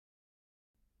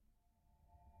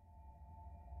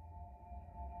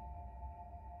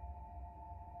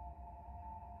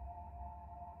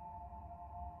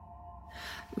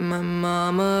My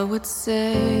mama would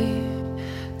say,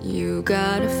 you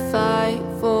gotta fight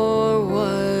for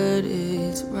what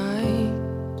is right.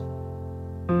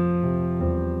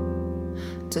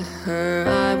 To her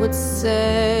I would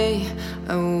say,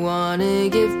 I wanna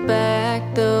give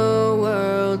back the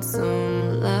world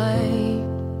some light.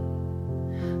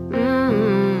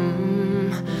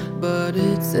 But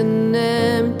it's an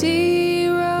empty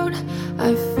road.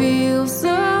 I feel so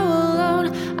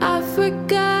alone. I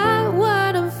forgot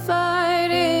what I'm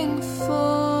fighting for.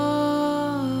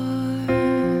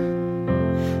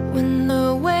 When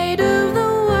the weight of the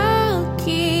world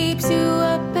keeps you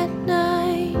up at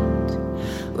night,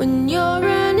 when you're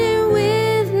running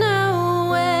with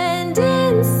no end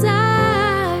in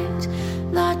sight,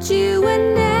 thought you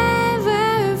would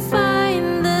never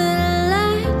find the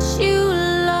light you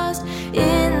lost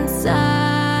inside,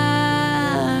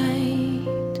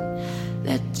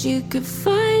 that you could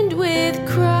find with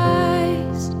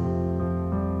Christ.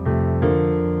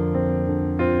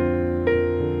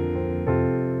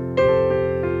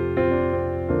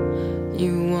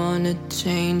 You wanna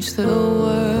change the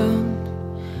world,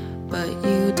 but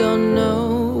you don't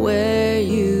know where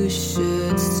you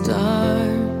should start.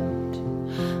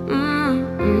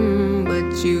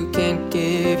 But you can't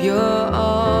give your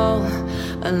all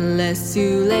unless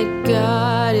you let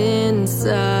God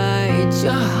inside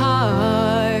your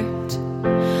heart.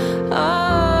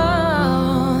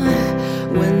 Oh,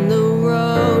 when the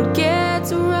road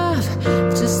gets rough,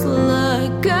 just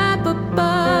look up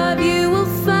above. You will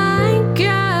find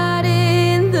God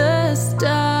in the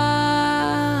stars.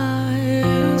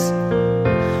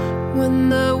 When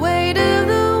the weight of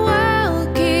the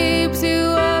world keeps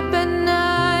you up at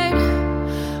night,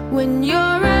 when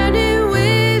you're running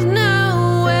with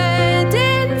no end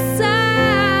in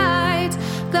sight,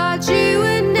 thought you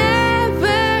would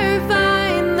never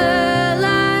find the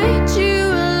light you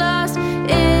lost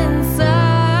inside,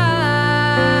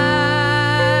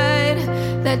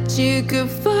 that you could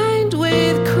find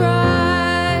with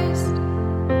Christ.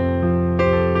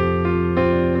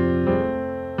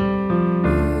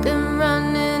 Been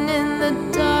running in the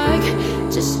dark,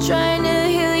 just trying to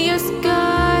heal your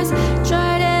scars.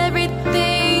 Tried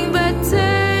everything but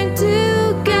turned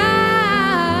to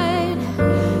God,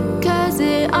 'cause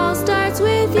it all starts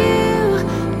with you.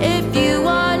 If you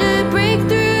wanna break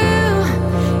through,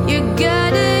 you're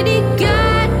gonna need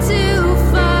God to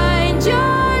find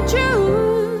your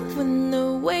truth. When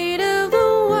the weight of the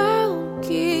world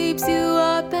keeps you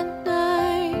up at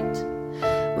night,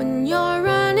 when you're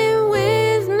running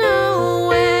with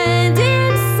no end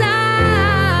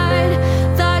inside,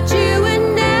 thought you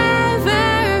would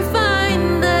never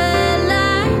find the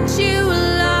light you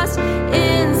lost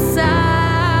inside,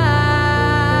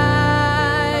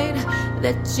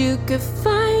 that you could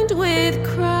find with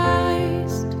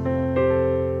Christ.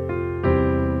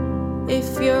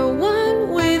 If you're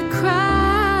one with Christ.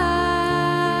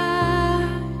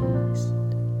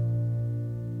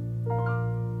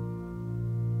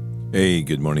 Hey,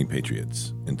 good morning,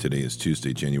 Patriots. And today is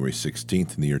Tuesday, January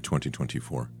 16th in the year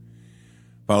 2024.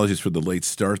 Apologies for the late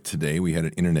start today. We had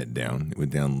an internet down. It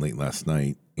went down late last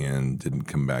night and didn't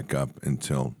come back up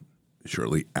until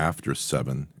shortly after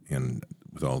 7. And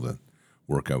with all the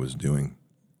work I was doing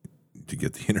to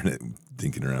get the internet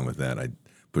thinking around with that, I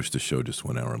pushed the show just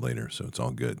 1 hour later, so it's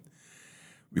all good.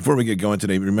 Before we get going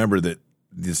today, remember that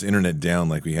this internet down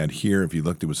like we had here, if you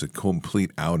looked, it was a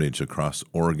complete outage across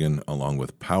Oregon along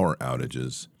with power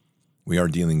outages. We are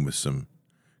dealing with some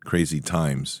crazy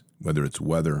times, whether it's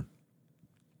weather,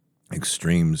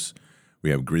 extremes,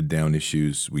 we have grid down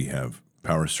issues, we have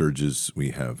power surges,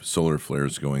 we have solar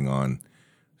flares going on,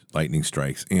 lightning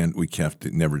strikes, and we have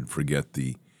to never forget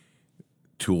the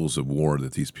tools of war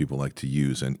that these people like to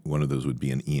use, and one of those would be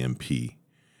an EMP.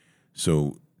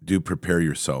 So do prepare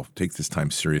yourself. Take this time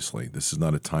seriously. This is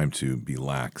not a time to be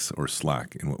lax or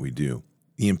slack in what we do.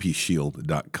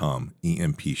 EMPshield.com,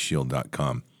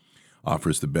 EMPshield.com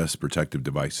offers the best protective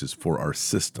devices for our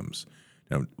systems.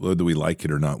 Now, whether we like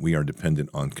it or not, we are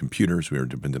dependent on computers. We are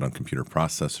dependent on computer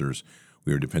processors.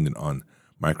 We are dependent on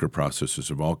microprocessors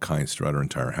of all kinds throughout our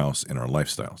entire house and our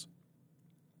lifestyles.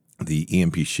 The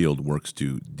EMP Shield works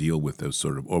to deal with those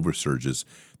sort of oversurges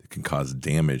that can cause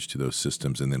damage to those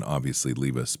systems and then obviously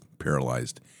leave us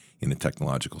paralyzed in a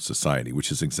technological society,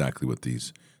 which is exactly what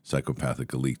these psychopathic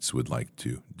elites would like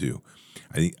to do.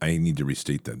 I need to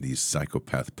restate that these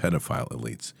psychopath pedophile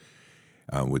elites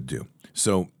would do.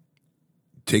 So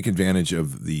take advantage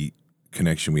of the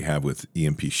connection we have with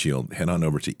EMP Shield. Head on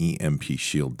over to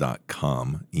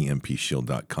EMPshield.com,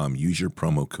 EMPshield.com. Use your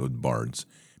promo code BARDS,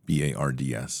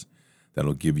 BARDS.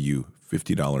 That'll give you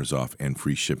 $50 off and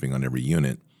free shipping on every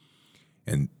unit.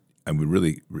 And I would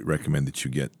really recommend that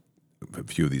you get a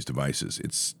few of these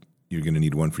devices. You're going to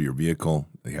need one for your vehicle.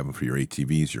 They have them for your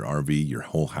ATVs, your RV, your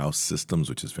whole house systems,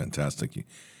 which is fantastic.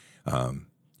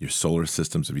 Your solar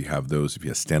systems, if you have those, if you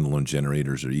have standalone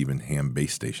generators or even ham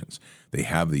base stations, they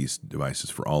have these devices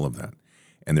for all of that.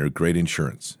 And they're great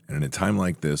insurance. And in a time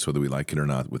like this, whether we like it or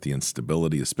not, with the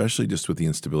instability, especially just with the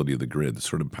instability of the grid, the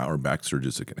sort of power back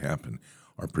surges that can happen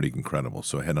are pretty incredible.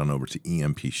 So head on over to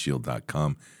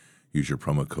empshield.com. Use your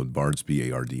promo code BARDS,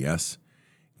 B-A-R-D-S.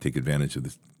 Take advantage of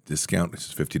the discount, which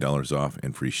is $50 off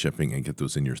and free shipping, and get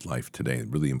those in your life today.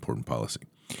 Really important policy.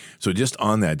 So just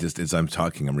on that, just as I'm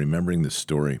talking, I'm remembering this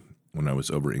story when I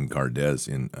was over in Gardez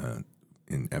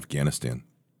in Afghanistan.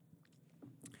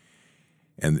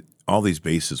 And all these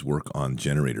bases work on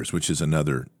generators, which is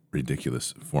another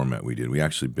ridiculous format we did. We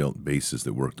actually built bases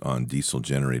that worked on diesel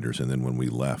generators, and then when we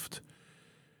left,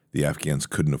 the Afghans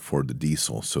couldn't afford the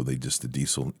diesel, so the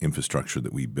diesel infrastructure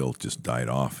that we built just died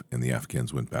off, and the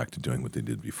Afghans went back to doing what they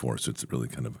did before. So it's really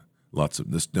kind of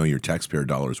your taxpayer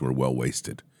dollars were well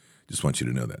wasted. Just want you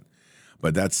to know that.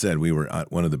 But that said, we were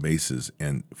at one of the bases,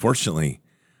 and fortunately,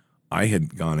 I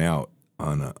had gone out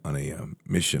on a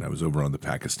mission. I was over on the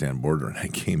Pakistan border, and I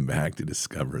came back to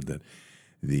discover that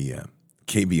the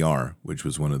KBR, which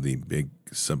was one of the big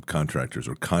subcontractors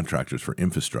or contractors for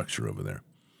infrastructure over there,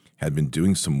 had been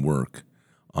doing some work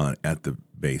at the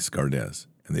base, Gardez,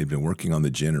 and they'd been working on the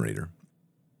generator.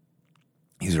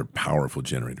 These are powerful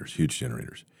generators, huge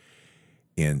generators.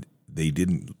 And they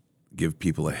didn't give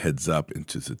people a heads up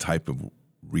into the type of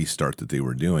restart that they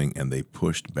were doing, and they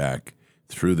pushed back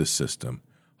through the system,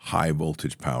 high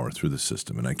voltage power through the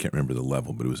system. And I can't remember the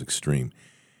level, but it was extreme.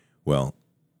 Well,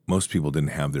 most people didn't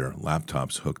have their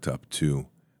laptops hooked up to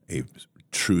a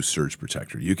true surge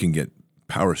protector. You can get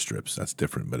power strips, that's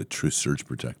different, but a true surge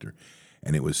protector.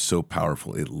 And it was so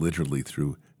powerful, it literally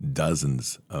threw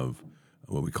dozens of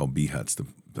what we call B-huts,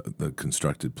 the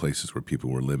constructed places where people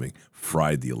were living,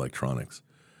 fried the electronics.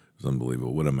 It was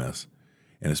unbelievable. What a mess.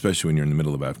 And especially when you're in the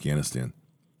middle of Afghanistan,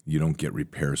 you don't get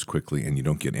repairs quickly, and you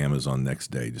don't get Amazon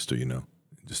next day, just so you know.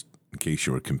 Just in case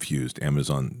you were confused,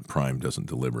 Amazon Prime doesn't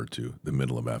deliver to the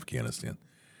middle of Afghanistan.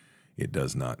 It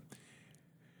does not.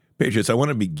 Patriots, I want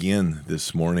to begin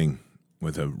this morning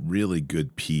with a really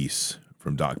good piece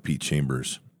from Doc Pete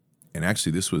Chambers. And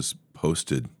actually, this was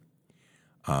posted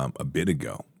a bit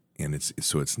ago, and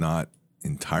it's not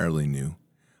entirely new,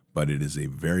 but it is a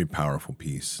very powerful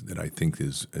piece that I think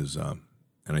is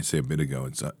and I say a bit ago,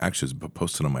 it's actually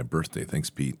posted on my birthday. Thanks,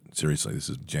 Pete. Seriously, this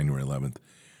is January 11th.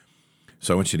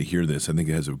 So I want you to hear this. I think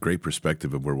it has a great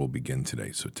perspective of where we'll begin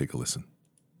today. So take a listen.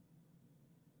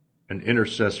 An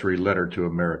intercessory letter to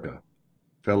America.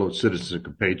 Fellow citizens and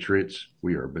compatriots,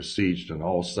 we are besieged on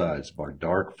all sides by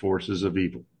dark forces of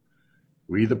evil.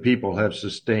 We, the people, have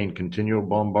sustained continual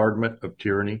bombardment of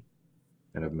tyranny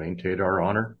and have maintained our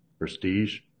honor,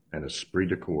 prestige, and esprit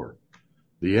de corps.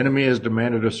 The enemy has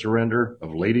demanded a surrender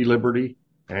of Lady Liberty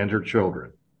and her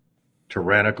children.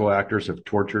 Tyrannical actors have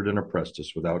tortured and oppressed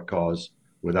us without cause,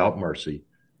 without mercy,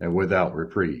 and without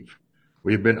reprieve.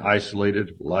 We have been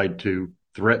isolated, lied to,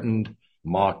 threatened,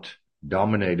 mocked,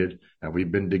 dominated, and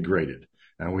we've been degraded,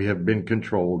 and we have been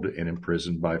controlled and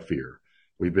imprisoned by fear.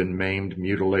 We've been maimed,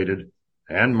 mutilated,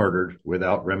 and murdered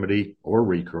without remedy or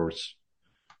recourse.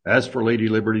 As for Lady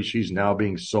Liberty, she's now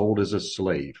being sold as a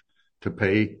slave to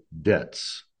pay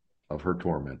debts of her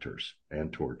tormentors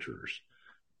and torturers.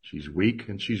 She's weak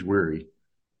and she's weary,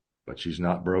 but she's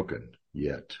not broken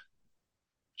yet.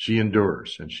 She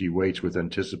endures and she waits with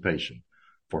anticipation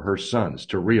for her sons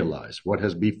to realize what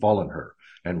has befallen her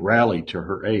and rally to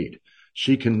her aid.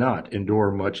 She cannot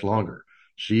endure much longer.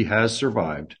 She has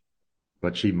survived,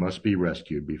 but she must be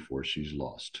rescued before she's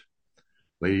lost.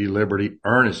 Lady Liberty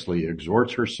earnestly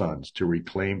exhorts her sons to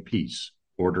reclaim peace,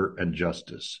 order, and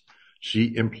justice.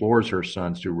 She implores her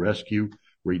sons to rescue,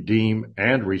 redeem,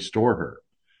 and restore her.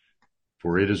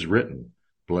 For it is written,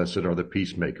 "Blessed are the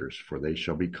peacemakers, for they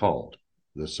shall be called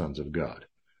the sons of God."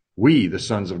 We, the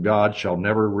sons of God, shall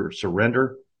never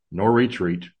surrender nor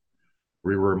retreat.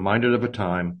 We were reminded of a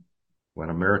time when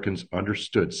Americans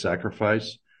understood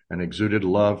sacrifice and exuded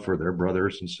love for their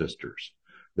brothers and sisters.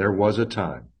 There was a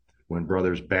time when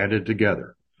brothers banded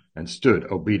together and stood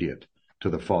obedient to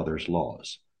the Father's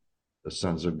laws. The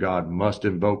sons of God must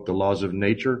invoke the laws of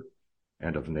nature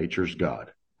and of nature's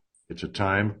God. It's a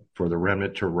time for the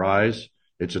remnant to rise.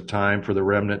 It's a time for the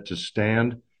remnant to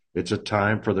stand. It's a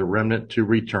time for the remnant to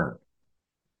return.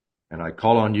 And I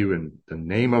call on you in the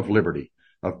name of liberty,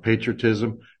 of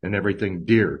patriotism, and everything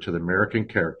dear to the American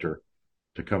character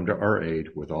to come to our aid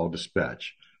with all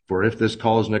dispatch. For if this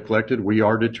call is neglected, we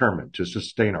are determined to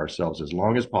sustain ourselves as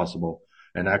long as possible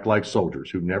and act like soldiers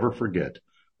who never forget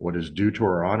what is due to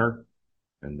our honor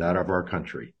and that of our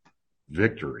country.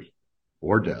 Victory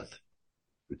or death.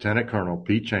 Lieutenant Colonel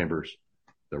Pete Chambers,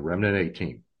 the Remnant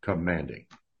 18, commanding.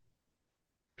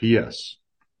 P.S.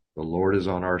 The Lord is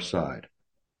on our side.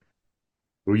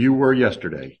 Who you were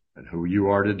yesterday and who you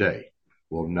are today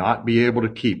will not be able to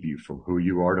keep you from who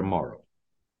you are tomorrow.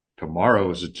 Tomorrow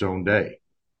is its own day.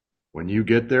 When you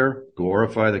get there,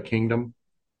 glorify the kingdom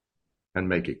and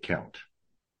make it count.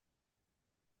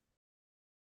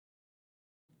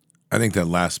 I think that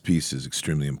last piece is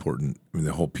extremely important. I mean,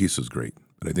 the whole piece is great,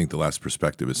 but I think the last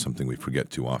perspective is something we forget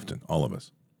too often, all of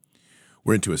us.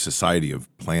 We're into a society of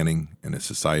planning and a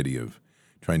society of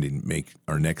trying to make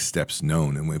our next steps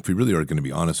known. And if we really are going to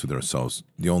be honest with ourselves,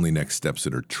 the only next steps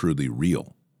that are truly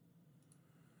real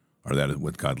are that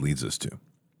what God leads us to.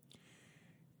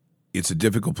 It's a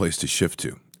difficult place to shift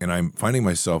to. And I'm finding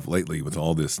myself lately with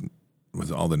all this,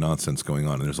 with all the nonsense going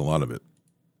on, and there's a lot of it,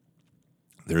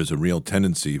 there is a real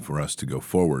tendency for us to go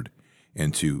forward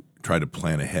and to try to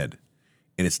plan ahead.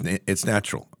 And it's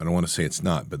natural. I don't want to say it's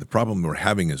not. But the problem we're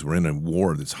having is we're in a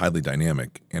war that's highly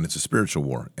dynamic, and it's a spiritual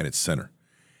war at its center.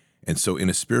 And so in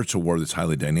a spiritual war that's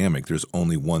highly dynamic, there's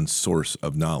only one source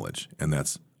of knowledge, and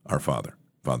that's our Father,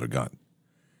 Father God.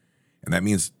 And that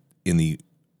means in the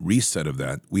reset of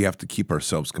that, we have to keep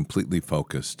ourselves completely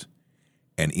focused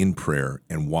and in prayer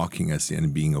and walking us in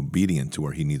and being obedient to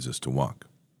where he needs us to walk.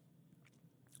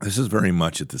 This is very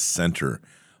much at the center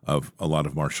of a lot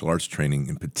of martial arts training,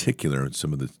 in particular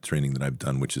some of the training that I've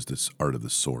done, which is this art of the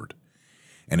sword.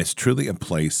 And it's truly a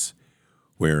place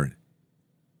where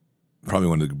probably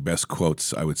one of the best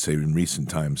quotes I would say in recent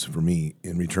times for me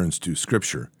in returns to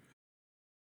Scripture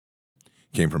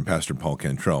came from Pastor Paul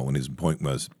Cantrell when his point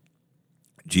was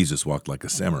Jesus walked like a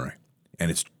samurai.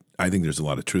 And I think there's a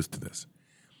lot of truth to this.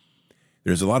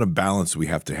 There's a lot of balance we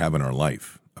have to have in our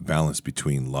life, a balance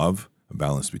between love, a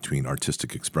balance between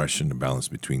artistic expression, a balance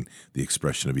between the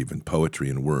expression of even poetry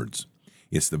and words.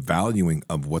 It's the valuing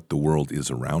of what the world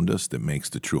is around us that makes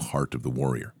the true heart of the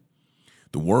warrior.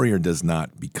 The warrior does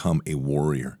not become a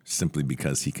warrior simply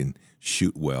because he can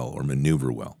shoot well or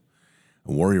maneuver well.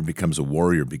 A warrior becomes a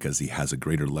warrior because he has a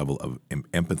greater level of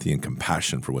empathy and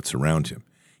compassion for what's around him.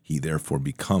 He therefore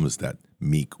becomes that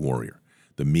meek warrior,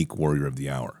 the meek warrior of the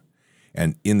hour.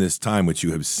 And in this time, what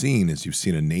you have seen is you've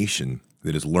seen a nation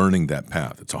that is learning that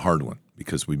path. It's a hard one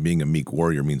because being a meek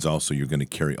warrior means also you're going to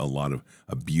carry a lot of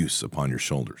abuse upon your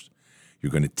shoulders.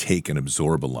 You're going to take and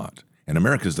absorb a lot. And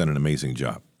America's done an amazing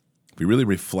job. If we really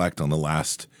reflect on the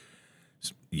last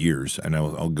years, and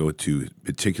I'll go to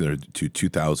particular to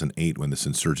 2008 when this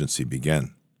insurgency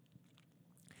began,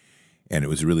 and it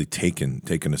was really taken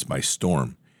us by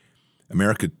storm.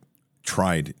 America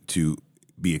tried to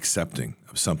be accepting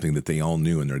of something that they all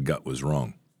knew in their gut was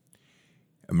wrong.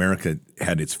 America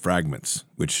had its fragments,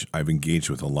 which I've engaged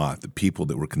with a lot, the people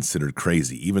that were considered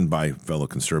crazy, even by fellow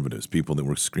conservatives, people that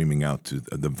were screaming out to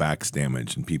the vax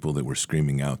damage and people that were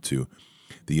screaming out to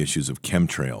the issues of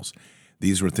chemtrails.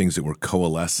 These were things that were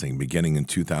coalescing beginning in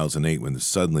 2008 when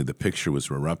suddenly the picture was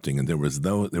erupting, and there were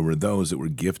those that were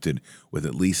gifted with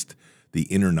at least the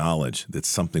inner knowledge that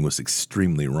something was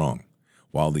extremely wrong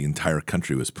while the entire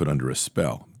country was put under a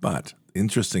spell. But the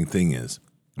interesting thing is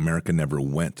America never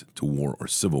went to war or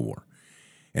civil war.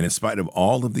 And in spite of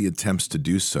all of the attempts to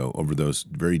do so over those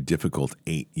very difficult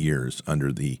 8 years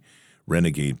under the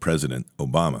renegade President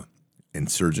Obama,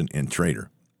 insurgent and traitor,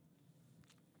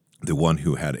 the one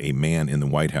who had a man in the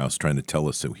White House trying to tell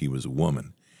us that he was a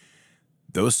woman.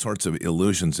 Those sorts of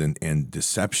illusions and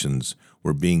deceptions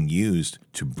were being used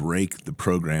to break the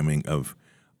programming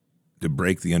to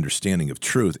break the understanding of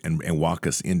truth and walk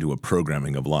us into a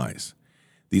programming of lies.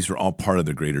 These were all part of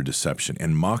the greater deception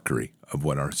and mockery of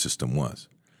what our system was.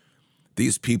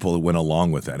 These people went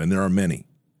along with that, and there are many.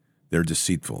 They're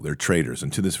deceitful, they're traitors,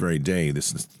 and to this very day,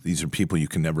 these are people you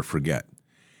can never forget.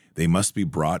 They must be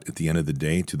brought at the end of the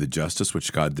day to the justice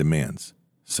which God demands.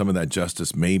 Some of that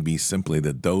justice may be simply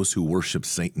that those who worship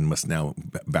Satan must now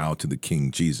bow to the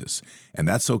King Jesus. And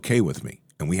that's okay with me,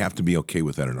 and we have to be okay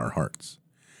with that in our hearts.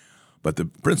 But the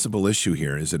principal issue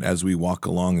here is that as we walk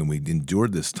along and we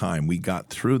endured this time, we got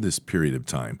through this period of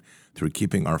time through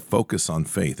keeping our focus on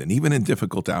faith. And even in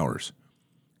difficult hours,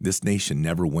 this nation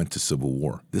never went to civil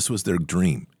war. This was their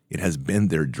dream. It has been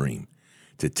their dream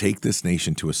to take this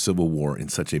nation to a civil war in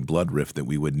such a blood rift that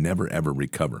we would never, ever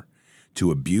recover, to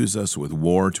abuse us with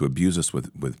war, to abuse us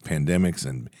with pandemics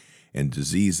and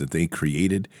disease that they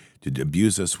created, to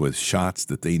abuse us with shots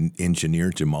that they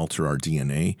engineered to alter our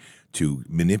DNA, to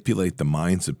manipulate the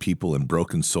minds of people and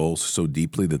broken souls so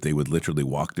deeply that they would literally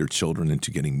walk their children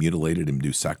into getting mutilated and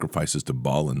do sacrifices to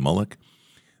Baal and Moloch.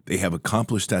 They have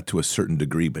accomplished that to a certain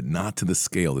degree, but not to the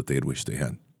scale that they had wished they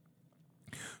had.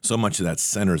 So much of that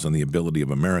centers on the ability of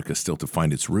America still to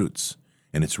find its roots,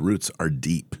 and its roots are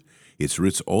deep. Its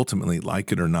roots ultimately,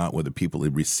 like it or not, whether people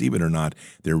receive it or not,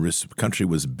 their country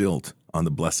was built on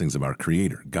the blessings of our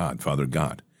Creator, God, Father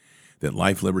God. That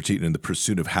life, liberty, and the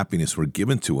pursuit of happiness were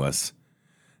given to us,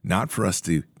 not for us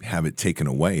to have it taken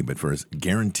away, but for a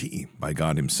guarantee by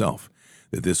God Himself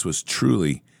that this was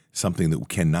truly something that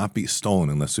cannot be stolen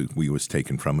unless it was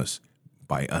taken from us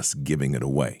by us giving it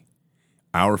away.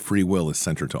 Our free will is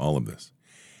central to all of this.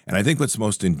 And I think what's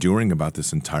most enduring about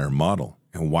this entire model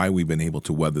and why we've been able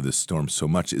to weather this storm so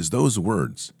much is those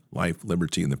words, life,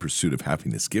 liberty, and the pursuit of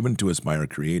happiness, given to us by our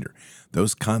Creator.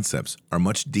 Those concepts are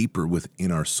much deeper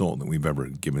within our soul than we've ever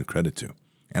given credit to.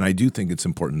 And I do think it's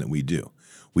important that we do.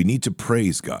 We need to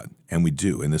praise God, and we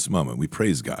do in this moment. We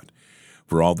praise God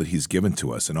for all that He's given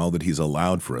to us and all that He's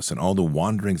allowed for us and all the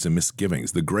wanderings and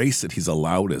misgivings, the grace that He's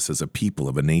allowed us as a people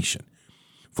of a nation.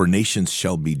 For nations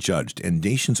shall be judged, and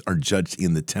nations are judged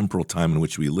in the temporal time in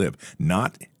which we live,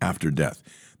 not after death.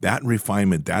 That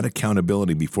refinement, that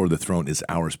accountability before the throne is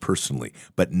ours personally,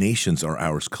 but nations are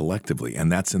ours collectively, and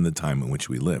that's in the time in which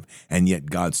we live. And yet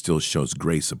God still shows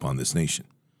grace upon this nation.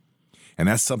 And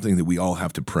that's something that we all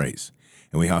have to praise,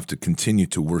 and we have to continue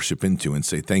to worship into and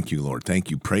say, thank you, Lord, thank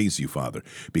you, praise you, Father,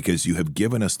 because you have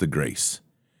given us the grace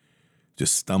to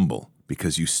stumble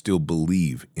because you still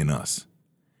believe in us.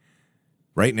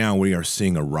 Right now, we are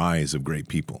seeing a rise of great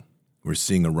people. We're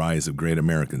seeing a rise of great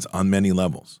Americans on many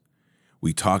levels.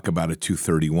 We talk about a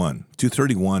 231.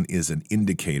 231 is an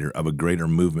indicator of a greater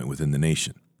movement within the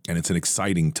nation. And it's an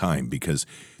exciting time because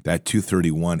that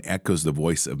 231 echoes the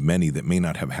voice of many that may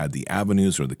not have had the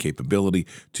avenues or the capability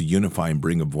to unify and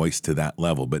bring a voice to that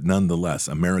level. But nonetheless,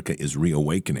 America is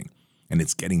reawakening. And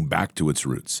it's getting back to its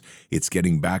roots. It's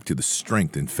getting back to the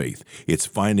strength in faith. It's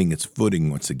finding its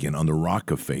footing once again on the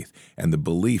rock of faith and the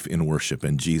belief in worship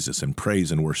and Jesus and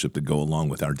praise and worship that go along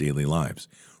with our daily lives.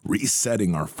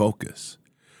 Resetting our focus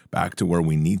back to where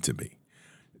we need to be,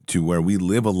 to where we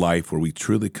live a life where we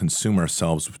truly consume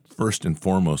ourselves first and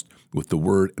foremost with the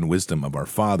word and wisdom of our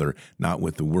Father, not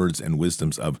with the words and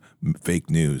wisdoms of fake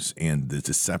news and the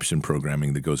deception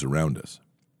programming that goes around us.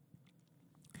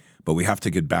 But we have to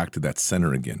get back to that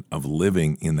center again of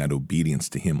living in that obedience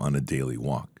to Him on a daily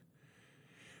walk.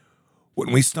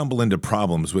 When we stumble into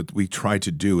problems, what we try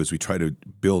to do is we try to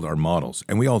build our models.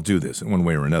 And we all do this in one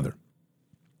way or another.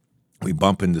 We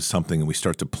bump into something and we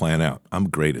start to plan out. I'm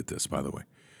great at this, by the way.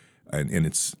 And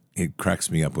it cracks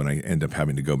me up when I end up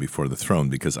having to go before the throne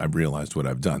because I've realized what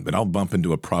I've done. But I'll bump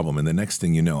into a problem, and the next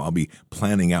thing you know, I'll be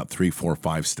planning out 3, 4,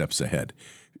 5 steps ahead,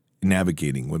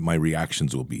 navigating what my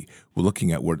reactions will be. We're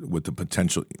looking at what the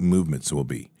potential movements will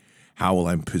be. How will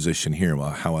I position here? Well,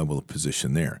 how I will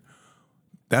position there.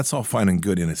 That's all fine and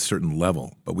good in a certain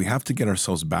level, but we have to get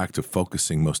ourselves back to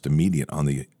focusing most immediate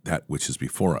on that which is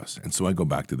before us. And so I go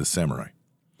back to the samurai.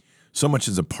 So much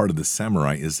as a part of the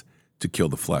samurai is to kill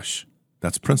the flesh.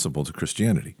 That's principle to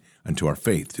Christianity and to our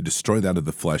faith, to destroy that of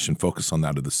the flesh and focus on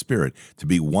that of the spirit, to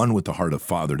be one with the heart of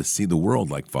Father, to see the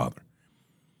world like Father.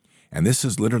 And this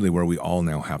is literally where we all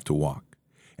now have to walk.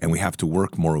 And we have to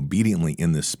work more obediently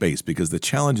in this space because the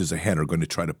challenges ahead are going to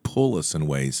try to pull us in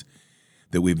ways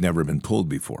that we've never been pulled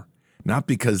before. Not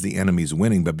because the enemy's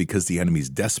winning, but because the enemy's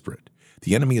desperate.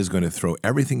 The enemy is going to throw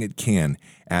everything it can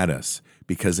at us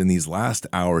because in these last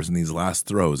hours and these last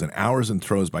throws, and hours and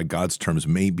throws by God's terms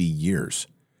may be years,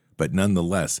 but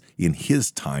nonetheless, in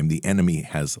His time, the enemy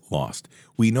has lost.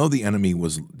 We know the enemy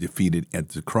was defeated at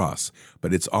the cross,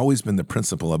 but it's always been the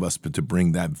principle of us to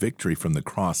bring that victory from the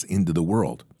cross into the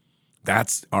world.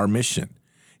 That's our mission.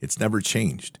 It's never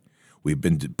changed. We've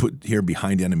been put here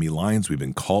behind enemy lines. We've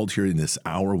been called here in this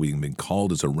hour. We've been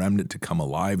called as a remnant to come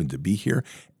alive and to be here.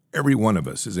 Every one of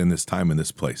us is in this time and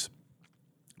this place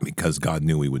because God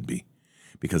knew we would be,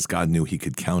 because God knew He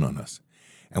could count on us.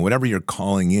 And whatever your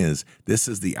calling is, this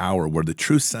is the hour where the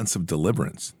true sense of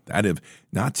deliverance, that of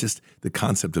not just the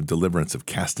concept of deliverance of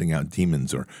casting out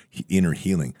demons or inner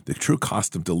healing, the true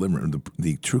cost of deliverance,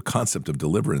 the true concept of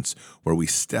deliverance, where we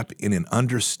step in and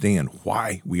understand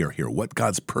why we are here, what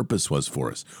God's purpose was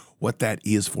for us, what that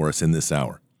is for us in this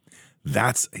hour.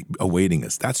 That's awaiting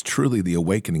us. That's truly the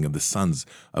awakening of the sons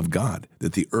of God,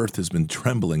 that the earth has been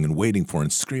trembling and waiting for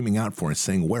and screaming out for and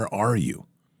saying, where are you?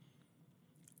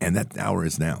 And that hour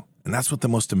is now. And that's what the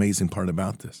most amazing part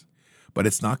about this. but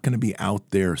it's not going to be out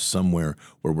there somewhere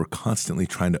where we're constantly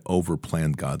trying to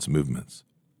overplan God's movements.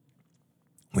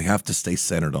 We have to stay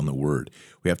centered on the Word.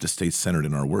 We have to stay centered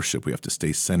in our worship. We have to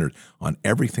stay centered on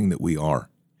everything that we are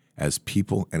as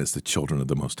people and as the children of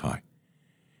the Most High.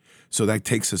 So that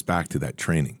takes us back to that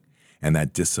training and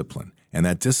that discipline. And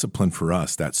that discipline for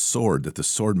us, that sword that the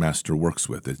sword master works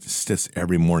with, it sits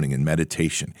every morning in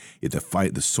meditation.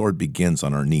 The sword begins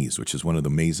on our knees, which is one of the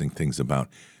amazing things about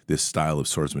this style of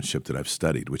swordsmanship that I've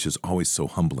studied, which is always so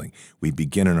humbling. We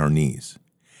begin on our knees.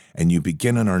 And you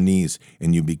begin on our knees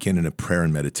and you begin in a prayer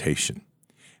and meditation.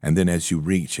 And then as you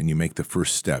reach and you make the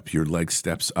first step, your leg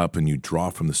steps up and you draw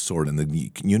from the sword. And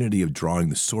the unity of drawing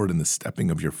the sword and the stepping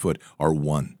of your foot are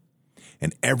one.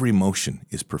 And every motion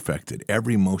is perfected.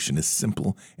 Every motion is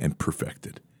simple and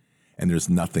perfected. And there's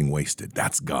nothing wasted.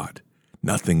 That's God.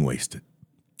 Nothing wasted.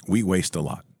 We waste a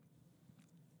lot.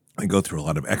 I go through a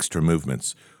lot of extra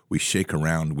movements. We shake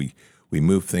around. We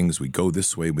move things. We go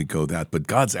this way. We go that. But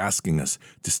God's asking us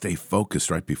to stay focused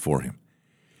right before Him.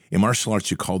 In martial arts,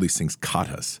 you call these things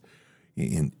katas.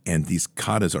 And these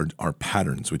katas are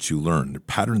patterns which you learn. They're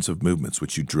patterns of movements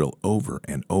which you drill over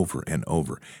and over and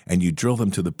over. And you drill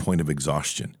them to the point of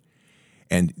exhaustion.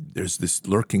 And there's this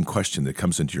lurking question that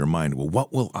comes into your mind. Well,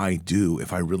 what will I do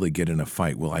if I really get in a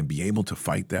fight? Will I be able to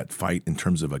fight that fight in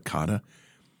terms of a kata?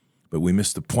 But we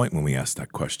miss the point when we ask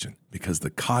that question, because the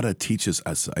kata teaches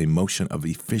us a motion of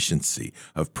efficiency,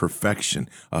 of perfection,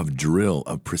 of drill,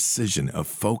 of precision, of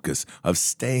focus, of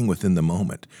staying within the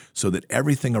moment so that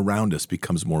everything around us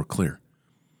becomes more clear.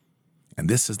 And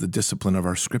this is the discipline of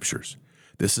our scriptures.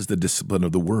 This is the discipline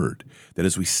of the Word, that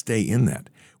as we stay in that,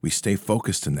 we stay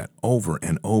focused in that over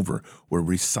and over. We're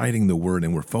reciting the Word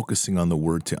and we're focusing on the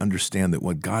Word to understand that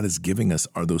what God is giving us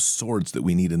are those swords that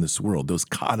we need in this world, those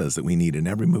katas that we need in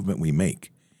every movement we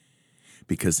make.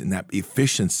 Because in that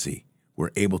efficiency, we're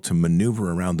able to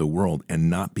maneuver around the world and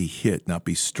not be hit, not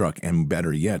be struck, and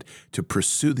better yet, to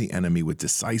pursue the enemy with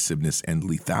decisiveness and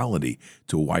lethality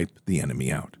to wipe the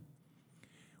enemy out.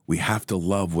 We have to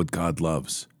love what God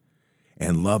loves.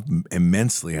 And love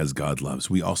immensely as God loves.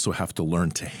 We also have to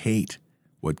learn to hate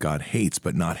what God hates,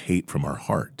 but not hate from our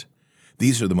heart.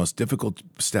 These are the most difficult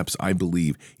steps, I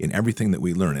believe, in everything that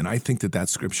we learn. And I think that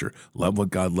scripture, love what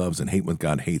God loves and hate what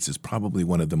God hates, is probably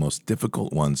one of the most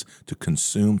difficult ones to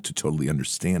consume, to totally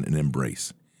understand and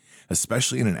embrace,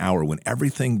 especially in an hour when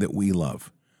everything that we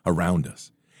love around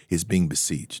us is being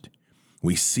besieged.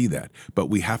 We see that,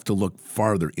 but we have to look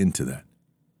farther into that.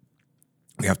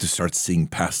 We have to start seeing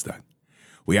past that.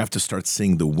 We have to start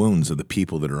seeing the wounds of the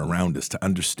people that are around us to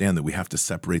understand that we have to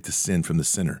separate the sin from the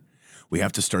sinner. We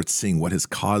have to start seeing what has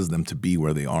caused them to be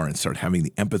where they are and start having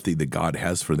the empathy that God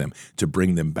has for them to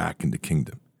bring them back into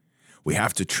kingdom. We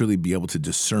have to truly be able to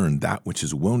discern that which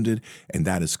is wounded and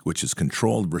that is which is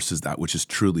controlled versus that which is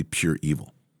truly pure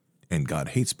evil. And God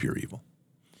hates pure evil.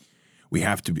 We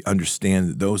have to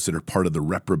understand those that are part of the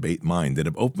reprobate mind that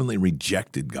have openly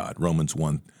rejected God, Romans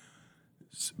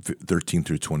 1:13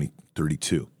 through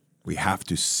 32. We have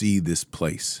to see this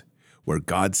place where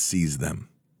God sees them,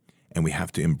 and we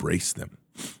have to embrace them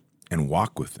and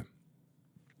walk with them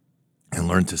and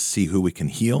learn to see who we can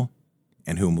heal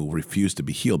and whom will refuse to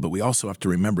be healed. But we also have to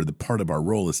remember that part of our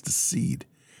role is to seed,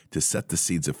 to set the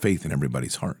seeds of faith in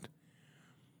everybody's heart.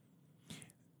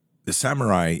 The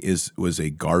samurai was a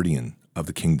guardian of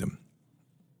the kingdom.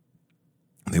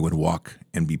 They would walk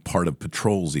and be part of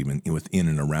patrols even within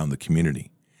and around the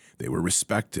community. They were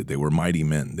respected. They were mighty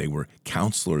men. They were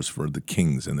counselors for the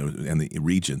kings and the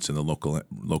regents and the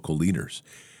local leaders.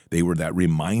 They were that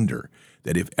reminder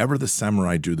that if ever the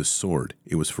samurai drew the sword,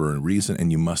 it was for a reason,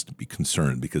 and you must be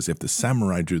concerned, because if the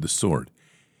samurai drew the sword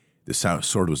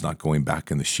was not going back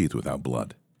in the sheath without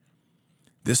blood.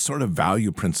 This sort of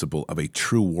value principle of a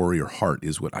true warrior heart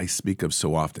is what I speak of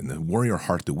so often, the warrior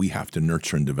heart that we have to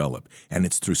nurture and develop. And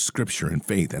it's through scripture and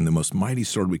faith and the most mighty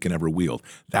sword we can ever wield,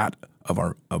 that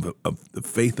of the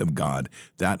faith of God,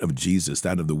 that of Jesus,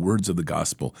 that of the words of the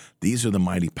gospel. These are the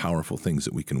mighty, powerful things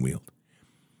that we can wield.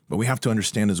 But we have to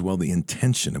understand as well the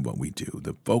intention of what we do,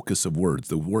 the focus of words,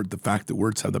 the fact that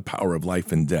words have the power of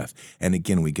life and death. And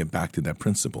again, we get back to that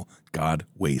principle. God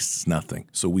wastes nothing,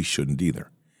 so we shouldn't either.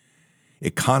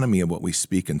 Economy of what we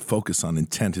speak and focus on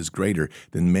intent is greater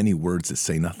than many words that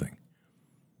say nothing.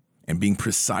 And being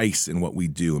precise in what we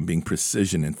do and being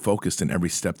precision and focused in every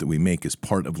step that we make is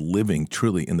part of living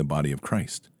truly in the body of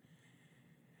Christ.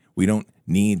 We don't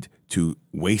need to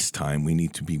waste time. We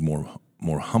need to be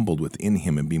more humbled within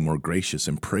Him and be more gracious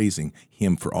and praising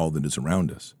Him for all that is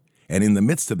around us. And in the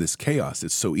midst of this chaos,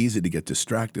 it's so easy to get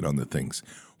distracted on the things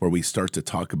where we start to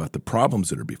talk about the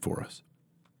problems that are before us,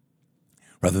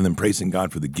 rather than praising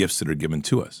God for the gifts that are given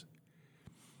to us.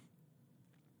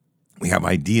 We have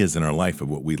ideas in our life of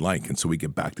what we like, and so we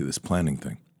get back to this planning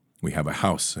thing. We have a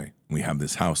house, say. We have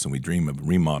this house, and we dream of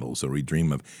remodels, or we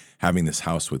dream of having this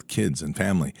house with kids and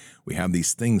family. We have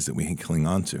these things that we can cling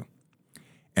on to.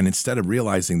 And instead of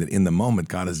realizing that in the moment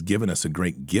God has given us a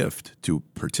great gift to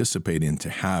participate in, to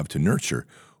have, to nurture,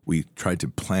 we try to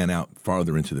plan out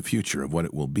farther into the future of what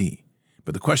it will be.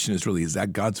 But the question is really, is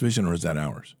that God's vision or is that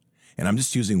ours? And I'm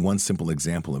just using one simple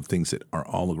example of things that are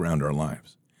all around our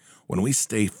lives. When we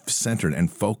stay centered and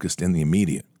focused in the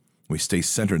immediate, we stay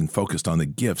centered and focused on the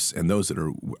gifts and those that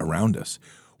are around us,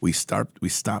 we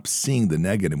stop seeing the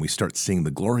negative and we start seeing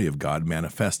the glory of God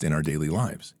manifest in our daily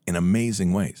lives in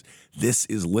amazing ways. This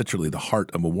is literally the heart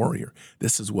of a warrior.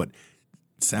 This is what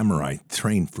samurai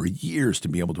trained for years to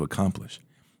be able to accomplish,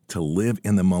 to live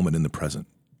in the moment, in the present,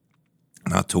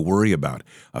 not to worry about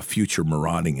a future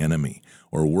marauding enemy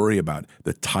or worry about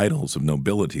the titles of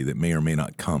nobility that may or may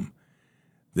not come.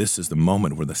 This is the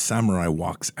moment where the samurai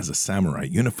walks as a samurai,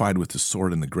 unified with the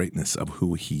sword and the greatness of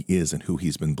who he is and who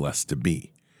he's been blessed to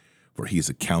be. For he's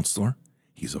a counselor,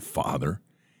 he's a father,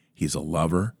 he's a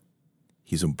lover,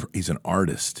 he's an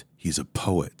artist, he's a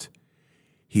poet,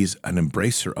 he's an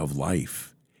embracer of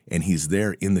life, and he's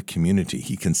there in the community.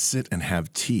 He can sit and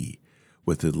have tea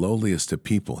with the lowliest of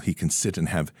people. He can sit and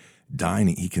have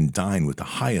dining. He can dine with the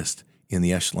highest in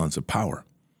the echelons of power.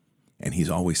 And he's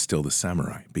always still the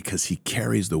samurai because he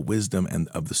carries the wisdom and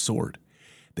of the sword.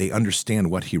 They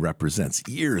understand what he represents,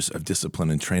 years of discipline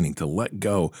and training to let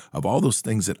go of all those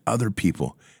things that other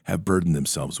people have burdened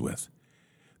themselves with.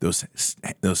 Those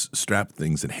strap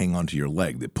things that hang onto your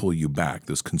leg, that pull you back,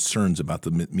 those concerns about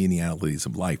the menialities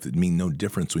of life that mean no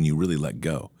difference when you really let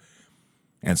go.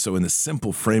 And so in the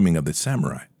simple framing of the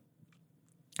samurai,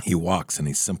 he walks in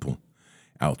a simple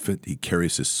outfit. He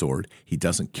carries his sword. He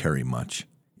doesn't carry much,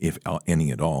 if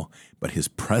any at all, but his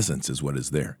presence is what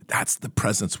is there. That's the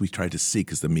presence we try to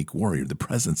seek as the meek warrior, the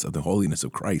presence of the holiness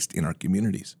of Christ in our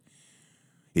communities.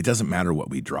 It doesn't matter what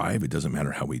we drive. It doesn't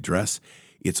matter how we dress.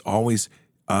 It's always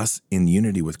us in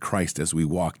unity with Christ as we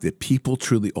walk that people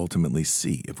truly ultimately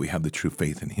see if we have the true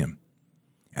faith in him.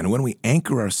 And when we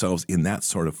anchor ourselves in that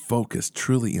sort of focus,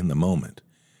 truly in the moment,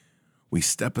 we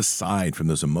step aside from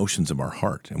those emotions of our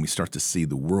heart and we start to see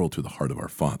the world through the heart of our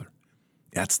Father.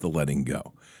 That's the letting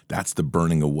go. That's the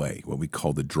burning away, what we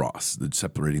call the dross, the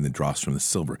separating the dross from the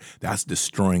silver. That's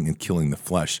destroying and killing the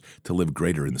flesh to live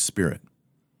greater in the spirit.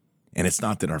 And it's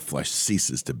not that our flesh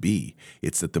ceases to be.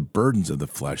 It's that the burdens of the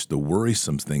flesh, the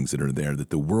worrisome things that are there,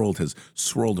 that the world has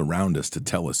swirled around us to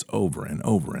tell us over and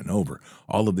over and over,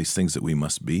 all of these things that we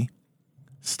must be,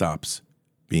 stops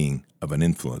being of an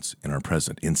influence in our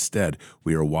present. Instead,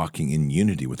 we are walking in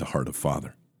unity with the heart of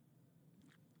Father.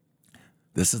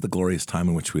 This is the glorious time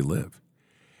in which we live.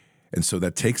 And so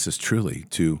that takes us truly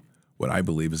to what I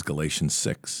believe is Galatians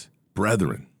 6.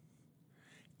 Brethren,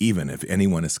 even if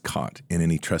anyone is caught in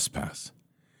any trespass,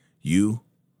 you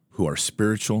who are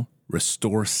spiritual,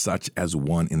 restore such as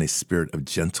one in a spirit of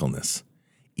gentleness,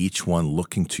 each one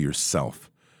looking to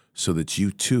yourself, so that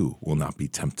you too will not be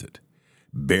tempted.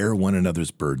 Bear one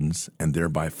another's burdens, and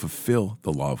thereby fulfill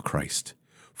the law of Christ.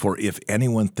 For if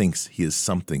anyone thinks he is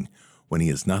something when he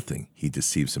is nothing, he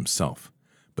deceives himself.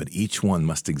 But each one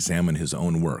must examine his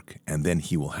own work, and then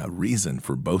he will have reason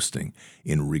for boasting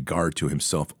in regard to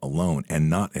himself alone and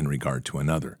not in regard to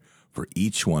another, for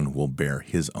each one will bear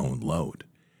his own load.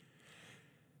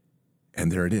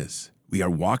 And there it is. We are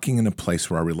walking in a place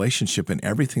where our relationship and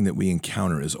everything that we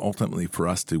encounter is ultimately for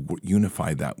us to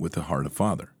unify that with the heart of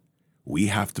Father. We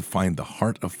have to find the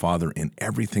heart of Father in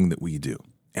everything that we do.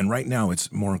 And right now,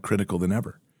 it's more critical than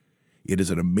ever. It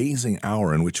is an amazing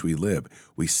hour in which we live.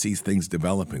 We see things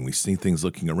developing. We see things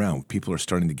looking around. People are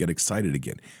starting to get excited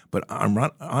again. But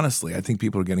honestly, I think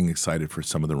people are getting excited for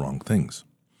some of the wrong things.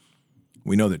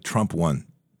 We know that Trump won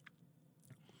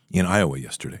in Iowa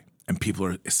yesterday, and people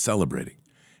are celebrating.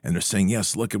 And they're saying,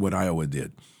 yes, look at what Iowa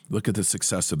did. Look at the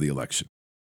success of the election.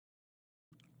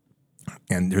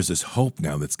 And there's this hope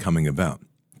now that's coming about.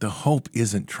 The hope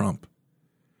isn't Trump.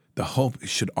 The hope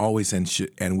should always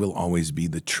and will always be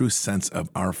the true sense of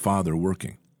our Father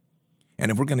working.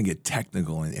 And if we're going to get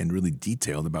technical and really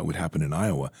detailed about what happened in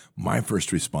Iowa, my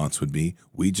first response would be,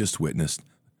 we just witnessed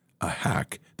a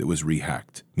hack that was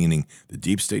rehacked, meaning the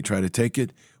deep state tried to take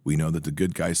it. We know that the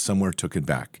good guys somewhere took it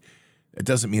back. It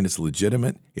doesn't mean it's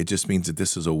legitimate. It just means that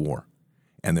this is a war,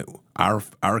 and that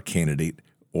our candidate,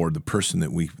 or the person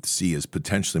that we see as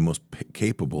potentially most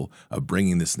capable of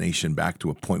bringing this nation back to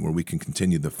a point where we can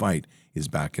continue the fight, is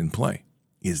back in play.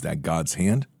 Is that God's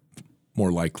hand? More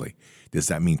likely. Does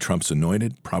that mean Trump's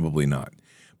anointed? Probably not.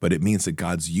 but it means that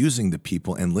God's using the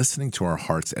people and listening to our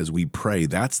hearts as we pray.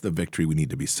 That's the victory we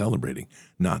need to be celebrating.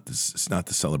 It's not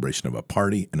the celebration of a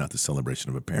party and not the celebration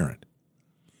of a parent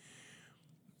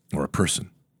or a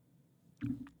person.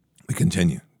 We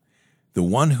continue. The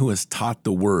one who has taught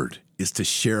the word is to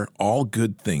share all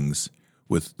good things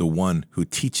with the one who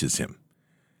teaches him.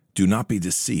 Do not be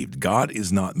deceived. God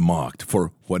is not mocked,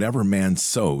 for whatever man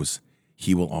sows,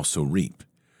 he will also reap.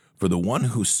 For the one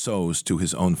who sows to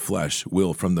his own flesh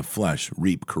will from the flesh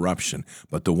reap corruption,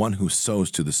 but the one who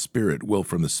sows to the Spirit will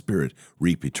from the Spirit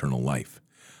reap eternal life.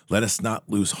 Let us not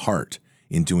lose heart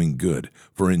in doing good,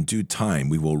 for in due time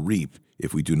we will reap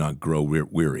if we do not grow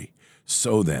weary.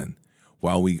 So then,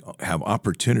 while we have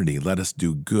opportunity, let us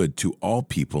do good to all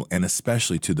people, and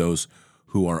especially to those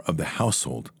who are of the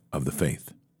household of the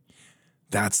faith.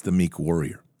 That's the meek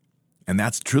warrior. And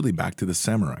that's truly back to the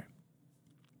samurai.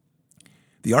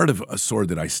 The art of a sword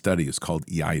that I study is called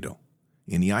Iaido.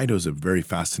 And Iaido is a very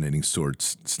fascinating sword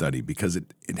study because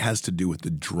it has to do with the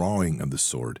drawing of the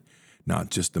sword, not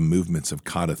just the movements of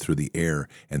kata through the air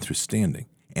and through standing.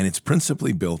 And it's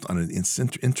principally built on an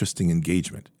interesting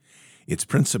engagement. It's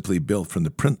principally built from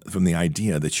the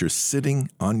idea that you're sitting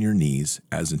on your knees,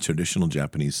 as in traditional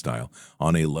Japanese style,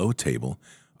 on a low table,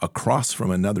 across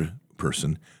from another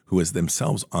person who is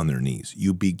themselves on their knees.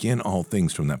 You begin all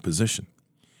things from that position.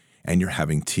 And you're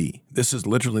having tea. This is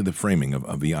literally the framing of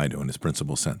Iaido in its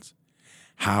principal sense.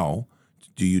 How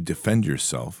do you defend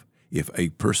yourself if a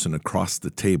person across the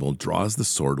table draws the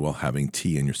sword while having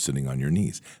tea and you're sitting on your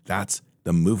knees? That's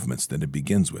the movements that it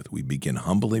begins with. We begin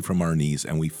humbly from our knees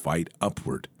and we fight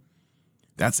upward.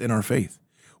 That's in our faith.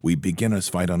 We begin a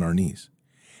fight on our knees.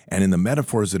 And in the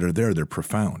metaphors that are there, they're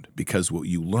profound, because what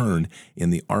you learn in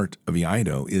the art of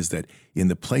Iaido is that in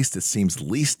the place that seems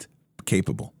least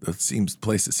capable, the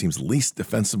place that seems least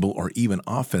defensible or even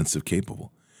offensive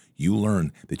capable, you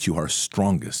learn that you are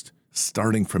strongest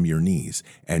starting from your knees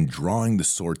and drawing the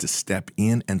sword to step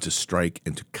in and to strike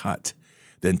and to cut,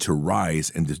 then to rise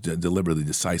and to deliver the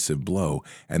decisive blow,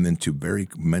 and then to very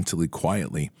mentally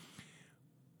quietly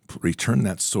return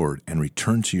that sword and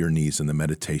return to your knees in the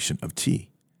meditation of tea.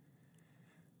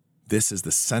 This is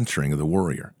the centering of the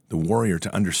warrior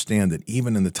to understand that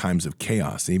even in the times of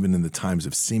chaos, even in the times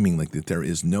of seeming like that there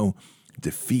is no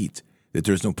defeat, that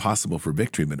there's no possible for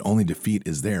victory, but only defeat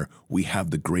is there, we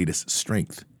have the greatest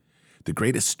strength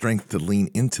to lean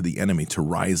into the enemy, to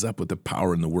rise up with the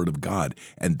power and the word of God.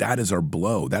 And that is our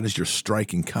blow. That is your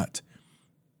strike and cut.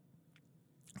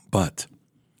 But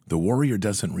the warrior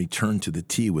doesn't return to the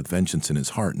tea with vengeance in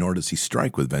his heart, nor does he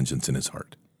strike with vengeance in his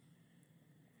heart.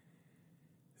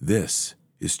 This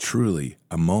is truly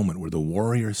a moment where the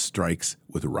warrior strikes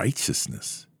with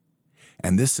righteousness.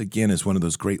 And this, again, is one of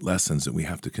those great lessons that we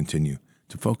have to continue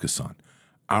to focus on.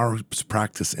 Our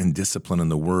practice and discipline in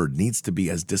the word needs to be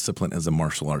as disciplined as a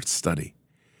martial arts study.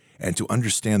 And to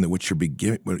understand that what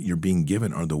you're being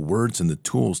given are the words and the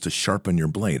tools to sharpen your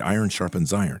blade. Iron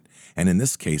sharpens iron. And in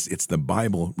this case, it's the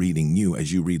Bible reading you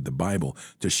as you read the Bible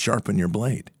to sharpen your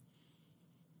blade.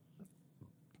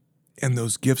 And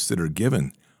those gifts that are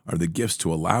given are the gifts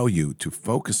to allow you to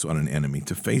focus on an enemy,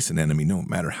 to face an enemy, no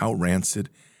matter how rancid,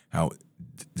 how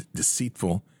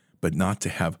deceitful, but not to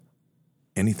have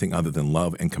anything other than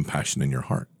love and compassion in your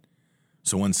heart.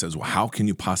 So one says, well, how can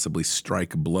you possibly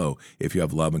strike a blow if you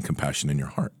have love and compassion in your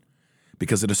heart?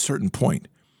 Because at a certain point,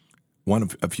 one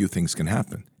of a few things can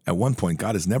happen. At one point,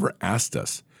 God has never asked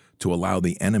us to allow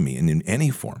the enemy, and in any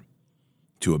form,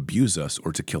 to abuse us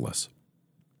or to kill us.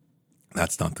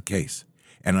 That's not the case.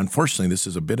 And unfortunately, this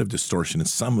is a bit of distortion in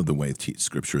some of the way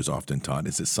Scripture is often taught,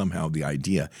 is that somehow the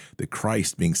idea that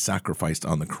Christ being sacrificed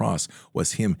on the cross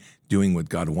was him doing what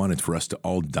God wanted for us to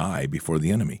all die before the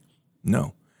enemy.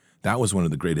 No, that was one of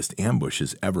the greatest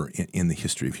ambushes ever in the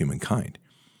history of humankind,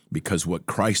 because what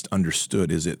Christ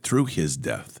understood is that through his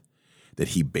death that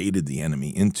he baited the enemy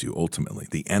into ultimately.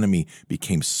 The enemy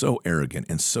became so arrogant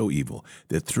and so evil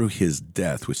that through his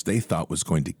death, which they thought was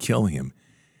going to kill him,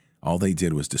 all they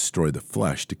did was destroy the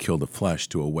flesh, to kill the flesh,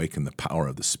 to awaken the power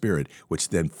of the Spirit, which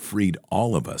then freed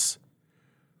all of us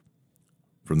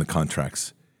from the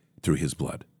contracts through his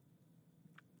blood.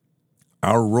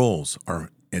 Our roles are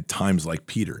at times like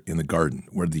Peter in the garden,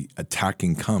 where the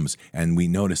attacking comes, and we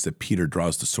notice that Peter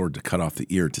draws the sword to cut off the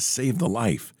ear to save the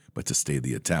life, but to stay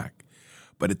the attack.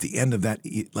 But at the end of that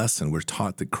lesson, we're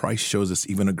taught that Christ shows us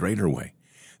even a greater way,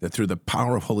 that through the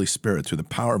power of Holy Spirit, through the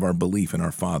power of our belief in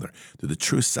our Father, through the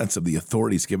true sense of the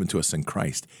authorities given to us in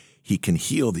Christ, he can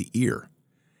heal the ear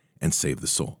and save the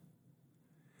soul.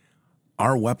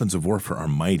 Our weapons of warfare are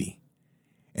mighty,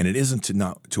 And it isn't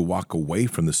to walk away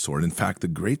from the sword. In fact, the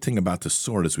great thing about the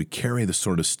sword as we carry the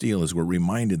sword of steel is we're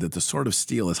reminded that the sword of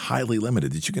steel is highly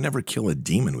limited, that you can never kill a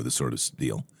demon with a sword of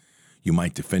steel. You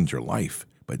might defend your life,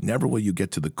 but never will you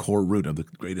get to the core root of the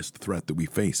greatest threat that we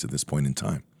face at this point in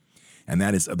time. And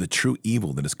that is of the true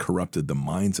evil that has corrupted the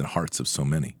minds and hearts of so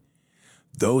many.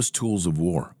 Those tools of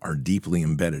war are deeply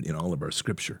embedded in all of our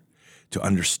scripture to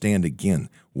understand again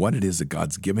what it is that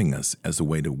God's giving us as a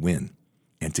way to win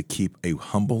and to keep a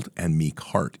humbled and meek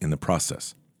heart in the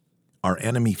process. Our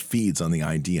enemy feeds on the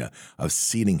idea of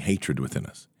seeding hatred within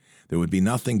us. There would be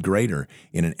nothing greater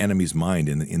in an enemy's mind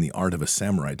in the art of a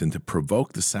samurai than to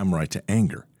provoke the samurai to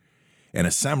anger. And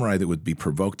a samurai that would be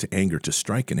provoked to anger, to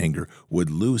strike in anger, would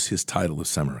lose his title of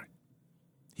samurai.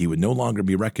 He would no longer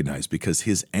be recognized because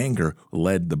his anger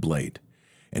led the blade.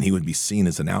 And he would be seen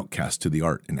as an outcast to the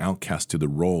art, an outcast to the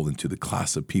role and to the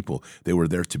class of people. They were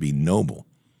there to be noble.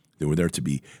 They were there to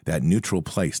be that neutral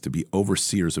place, to be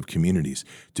overseers of communities,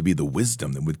 to be the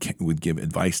wisdom that would give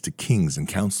advice to kings and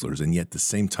counselors, and yet at the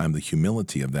same time the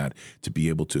humility of that to be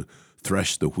able to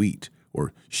thresh the wheat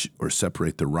or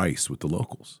separate the rice with the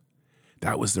locals.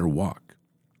 That was their walk,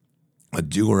 a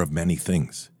doer of many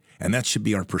things. And that should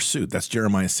be our pursuit. That's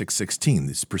Jeremiah 6:16,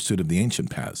 this pursuit of the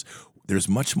ancient paths. There's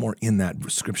much more in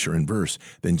that scripture and verse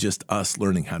than just us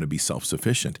learning how to be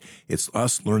self-sufficient. It's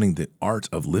us learning the art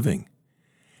of living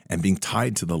and being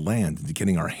tied to the land and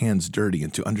getting our hands dirty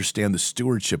and to understand the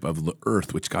stewardship of the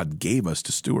earth which God gave us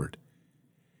to steward.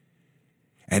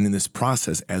 And in this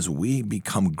process, as we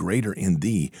become greater in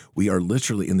thee, we are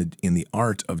literally in the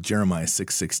art of Jeremiah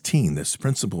 6:16, this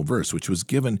principal verse, which was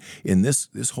given in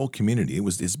this whole community.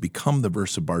 It's become the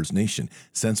verse of Bard's Nation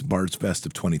since Bard's Fest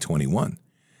of 2021,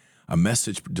 a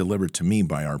message delivered to me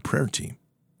by our prayer team,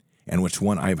 and which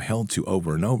one I've held to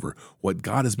over and over. What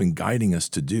God has been guiding us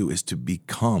to do is to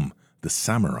become the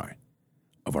samurai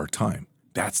of our time.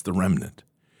 That's the remnant.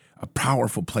 A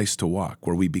powerful place to walk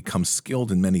where we become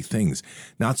skilled in many things,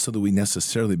 not so that we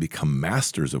necessarily become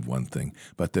masters of one thing,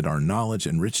 but that our knowledge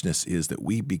and richness is that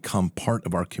we become part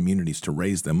of our communities to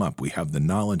raise them up. We have the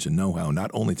knowledge and know-how not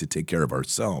only to take care of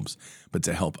ourselves, but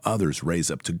to help others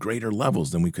raise up to greater levels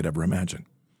than we could ever imagine.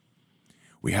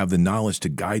 We have the knowledge to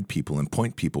guide people and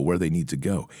point people where they need to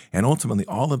go. And ultimately,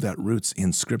 all of that roots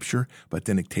in Scripture, but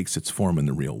then it takes its form in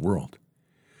the real world.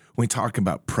 When we talk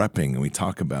about prepping and we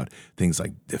talk about things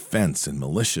like defense and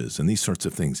militias and these sorts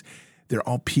of things, they're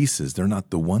all pieces. They're not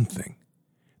the one thing.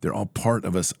 They're all part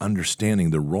of us understanding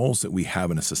the roles that we have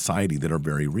in a society that are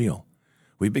very real.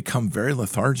 We've become very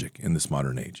lethargic in this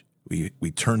modern age.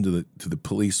 We turn to the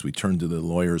police, we turn to the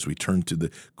lawyers, we turn to the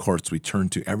courts, we turn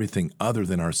to everything other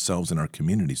than ourselves and our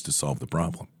communities to solve the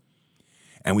problem.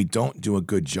 And we don't do a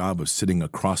good job of sitting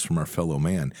across from our fellow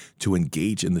man to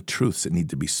engage in the truths that need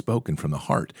to be spoken from the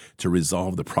heart to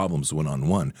resolve the problems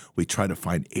one-on-one. We try to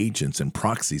find agents and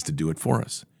proxies to do it for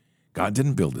us. God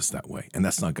didn't build us that way, and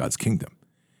that's not God's kingdom.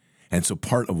 And so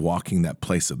part of walking that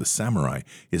place of the samurai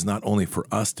is not only for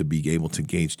us to be able to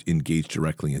engage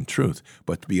directly in truth,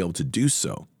 but to be able to do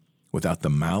so without the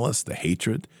malice, the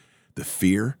hatred, the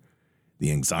fear,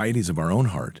 the anxieties of our own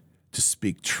heart, to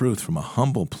speak truth from a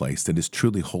humble place that is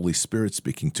truly Holy Spirit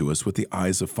speaking to us with the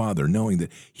eyes of Father, knowing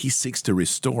that He seeks to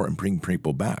restore and bring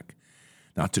people back,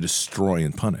 not to destroy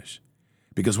and punish.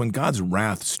 Because when God's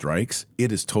wrath strikes,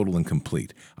 it is total and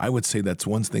complete. I would say that's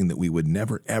one thing that we would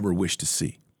never, ever wish to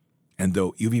see. And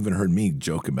though you've even heard me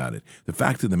joke about it, the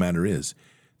fact of the matter is,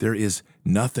 there is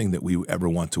nothing that we ever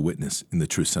want to witness in the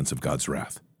true sense of God's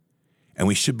wrath. And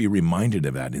we should be reminded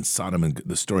of that in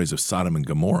the stories of Sodom and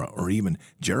Gomorrah, or even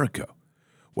Jericho,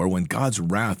 where when God's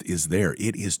wrath is there,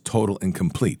 it is total and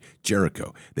complete.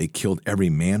 Jericho, they killed every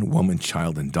man, woman,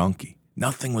 child, and donkey.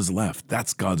 Nothing was left.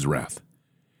 That's God's wrath.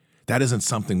 That isn't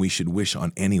something we should wish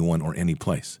on anyone or any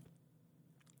place.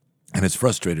 And as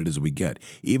frustrated as we get,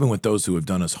 even with those who have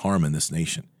done us harm in this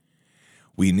nation,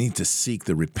 we need to seek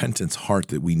the repentance heart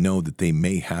that we know that they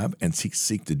may have and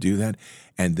seek to do that,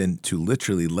 and then to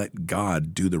literally let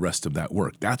God do the rest of that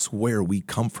work. That's where we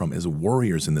come from as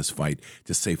warriors in this fight,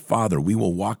 to say, Father, we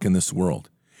will walk in this world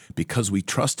because we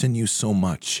trust in you so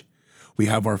much. We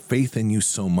have our faith in you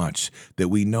so much that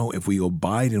we know if we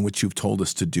abide in what you've told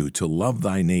us to do, to love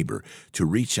thy neighbor, to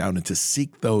reach out and to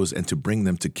seek those and to bring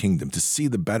them to kingdom, to see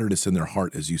the betterness in their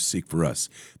heart as you seek for us,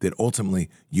 that ultimately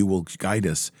you will guide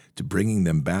us to bringing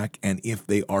them back. And if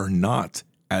they are not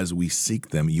as we seek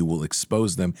them, you will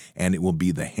expose them, and it will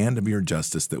be the hand of your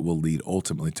justice that will lead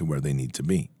ultimately to where they need to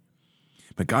be.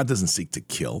 But God doesn't seek to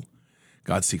kill.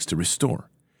 God seeks to restore,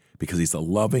 because he's a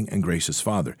loving and gracious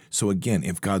Father. So again,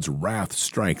 if God's wrath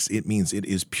strikes, it means it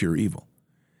is pure evil.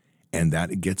 And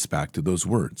that gets back to those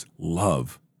words.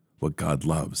 Love what God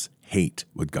loves. Hate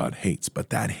what God hates. But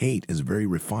that hate is very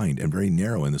refined and very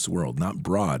narrow in this world, not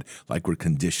broad like we're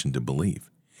conditioned to believe.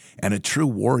 And a true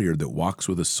warrior that walks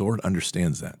with a sword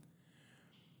understands that.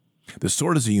 The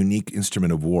sword is a unique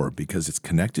instrument of war because it's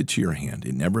connected to your hand.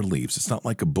 It never leaves. It's not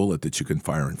like a bullet that you can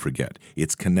fire and forget.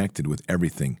 It's connected with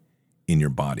everything in your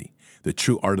body. The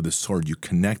true art of the sword, you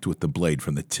connect with the blade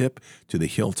from the tip to the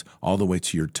hilt all the way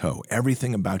to your toe.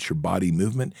 Everything about your body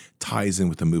movement ties in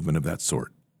with the movement of that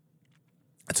sword.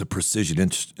 It's a precision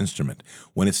instrument.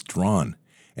 When it's drawn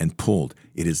and pulled,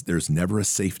 there's never a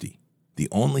safety. The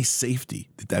only safety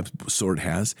that sword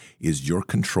has is your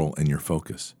control and your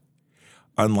focus.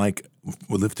 Unlike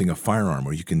lifting a firearm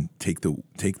where you can take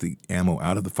the ammo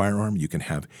out of the firearm, you can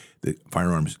have the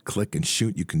firearms click and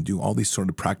shoot, you can do all these sort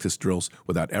of practice drills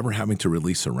without ever having to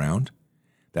release a round.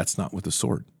 That's not with the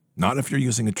sword. Not if you're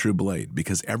using a true blade,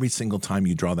 because every single time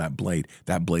you draw that blade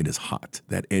is hot.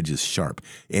 That edge is sharp.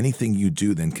 Anything you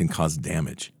do then can cause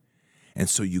damage. And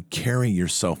so you carry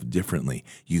yourself differently.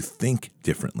 You think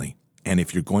differently. And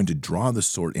if you're going to draw the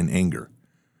sword in anger,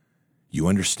 you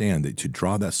understand that to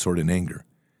draw that sword in anger,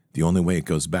 the only way it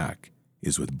goes back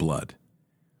is with blood.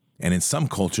 And in some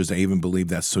cultures, they even believe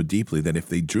that so deeply that if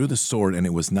they drew the sword and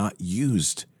it was not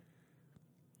used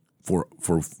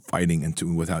for fighting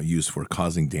and without use for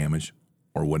causing damage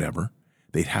or whatever,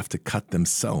 they'd have to cut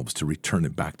themselves to return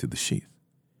it back to the sheath.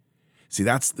 See,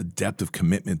 that's the depth of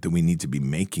commitment that we need to be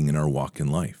making in our walk in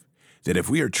life. That if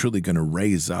we are truly going to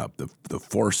raise up the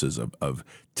forces of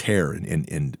terror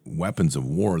and weapons of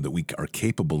war that we are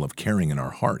capable of carrying in our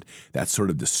heart, that sort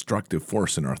of destructive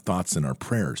force in our thoughts and our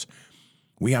prayers,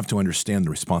 we have to understand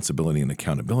the responsibility and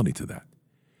accountability to that.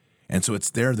 And so it's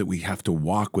there that we have to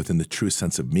walk within the true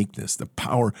sense of meekness, the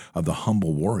power of the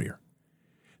humble warrior.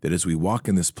 That as we walk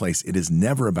in this place, it is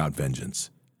never about vengeance.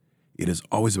 It is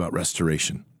always about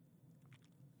restoration.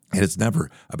 It is never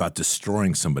about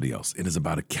destroying somebody else. It is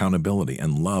about accountability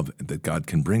and love that God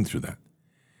can bring through that.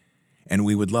 And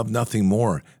we would love nothing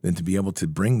more than to be able to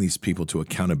bring these people to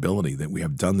accountability that we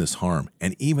have done this harm.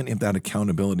 And even if that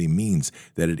accountability means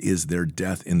that it is their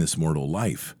death in this mortal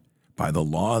life, by the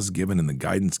laws given and the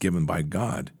guidance given by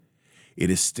God, it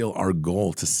is still our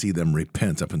goal to see them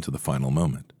repent up until the final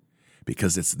moment.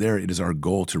 Because it is our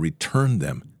goal to return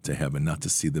them to heaven, not to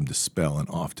see them dispel and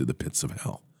off to the pits of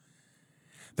hell.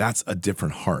 That's a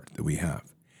different heart that we have.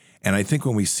 And I think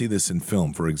when we see this in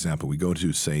film, for example, we go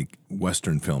to, say,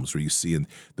 Western films where you see in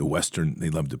the Western, they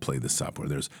love to play this up, where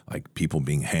there's like people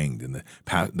being hanged and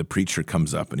the preacher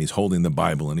comes up and he's holding the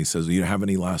Bible and he says, "Do you have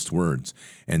any last words?"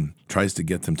 and tries to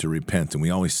get them to repent. And we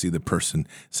always see the person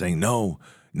saying, no,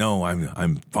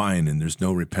 I'm fine, and there's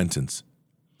no repentance.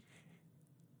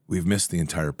 We've missed the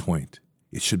entire point.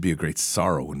 It should be a great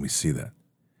sorrow when we see that.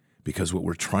 Because what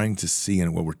we're trying to see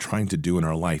and what we're trying to do in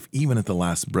our life, even at the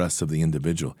last breaths of the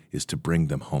individual, is to bring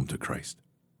them home to Christ.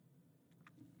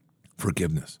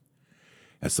 Forgiveness.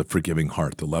 That's the forgiving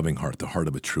heart, the loving heart, the heart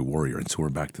of a true warrior. And so we're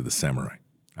back to the samurai.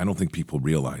 I don't think people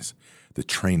realize the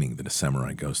training that a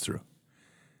samurai goes through.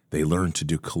 They learn to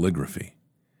do calligraphy,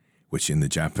 which in the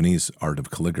Japanese art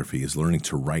of calligraphy is learning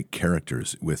to write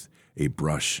characters with a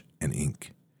brush and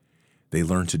ink. They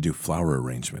learn to do flower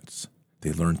arrangements.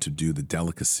 They learn to do the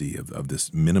delicacy of this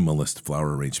minimalist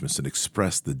flower arrangements that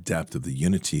express the depth of the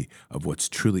unity of what's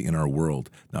truly in our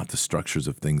world, not the structures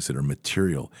of things that are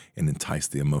material and entice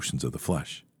the emotions of the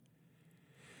flesh.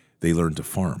 They learn to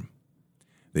farm.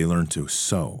 They learn to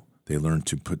sew. They learn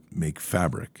to make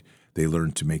fabric. They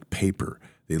learn to make paper.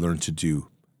 They learn to do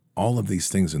all of these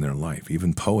things in their life,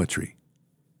 even poetry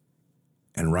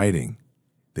and writing.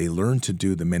 They learn to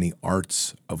do the many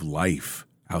arts of life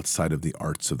outside of the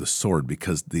arts of the sword,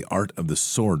 because the art of the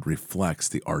sword reflects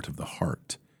the art of the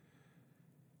heart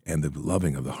and the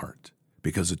loving of the heart.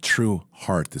 Because a true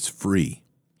heart that's free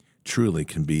truly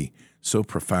can be so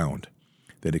profound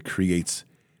that it creates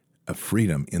a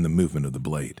freedom in the movement of the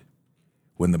blade.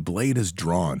 When the blade is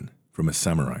drawn from a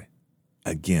samurai,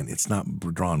 again, it's not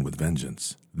drawn with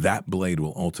vengeance. That blade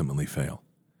will ultimately fail.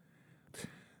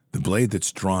 The blade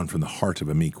that's drawn from the heart of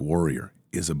a meek warrior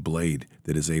is a blade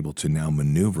that is able to now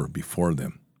maneuver before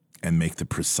them and make the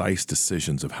precise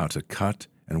decisions of how to cut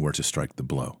and where to strike the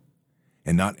blow.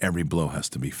 And not every blow has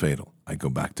to be fatal. I go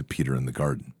back to Peter in the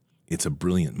garden. It's a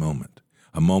brilliant moment,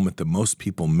 a moment that most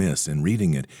people miss in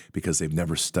reading it because they've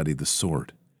never studied the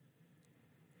sword.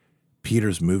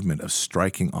 Peter's movement of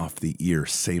striking off the ear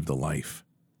saved a life.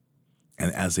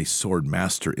 And as a sword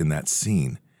master in that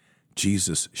scene,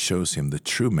 Jesus shows him the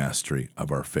true mastery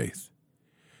of our faith.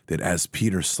 That as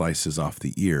Peter slices off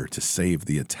the ear to save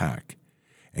the attack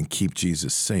and keep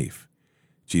Jesus safe,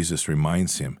 Jesus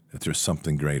reminds him that there's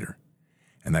something greater,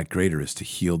 and that greater is to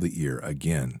heal the ear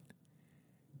again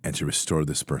and to restore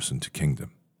this person to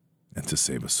kingdom and to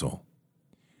save a soul.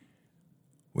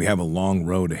 We have a long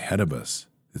road ahead of us.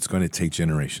 It's going to take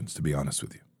generations, to be honest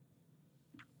with you.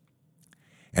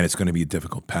 And it's going to be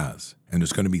difficult paths. And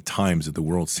there's going to be times that the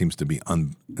world seems to be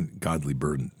ungodly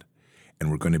burdened.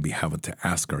 And we're going to be having to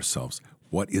ask ourselves,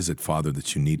 what is it, Father,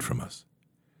 that you need from us?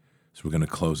 So we're going to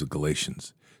close with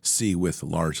Galatians. See with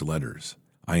large letters,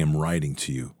 I am writing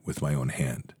to you with my own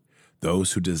hand.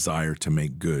 Those who desire to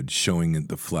make good, showing in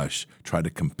the flesh, try to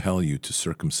compel you to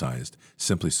circumcise,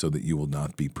 simply so that you will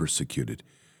not be persecuted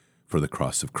for the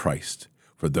cross of Christ.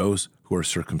 For those who are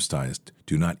circumcised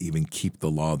do not even keep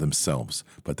the law themselves,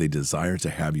 but they desire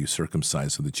to have you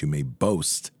circumcised so that you may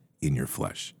boast in your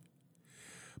flesh.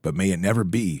 But may it never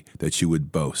be that you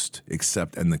would boast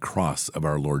except in the cross of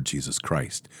our Lord Jesus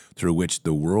Christ, through which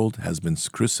the world has been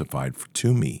crucified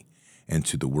to me and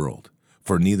to the world.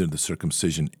 For neither the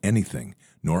circumcision anything,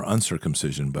 nor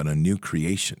uncircumcision, but a new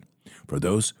creation. For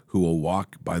those who will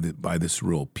walk by this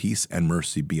rule, peace and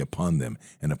mercy be upon them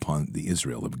and upon the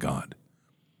Israel of God.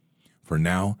 For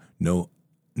now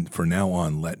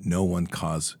on, let no one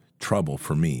cause trouble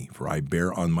for me, for I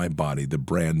bear on my body the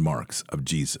brand marks of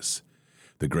Jesus.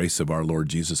 The grace of our Lord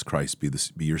Jesus Christ be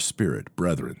your spirit,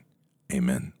 brethren.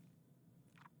 Amen.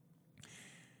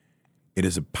 It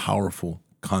is a powerful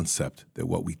concept that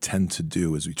what we tend to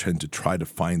do is we tend to try to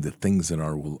find the things in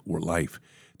our life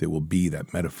that will be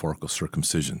that metaphorical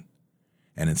circumcision.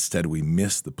 And instead we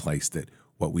miss the place that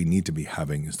what we need to be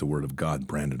having is the Word of God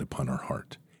branded upon our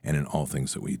heart and in all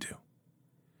things that we do.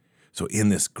 So in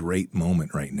this great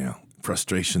moment right now,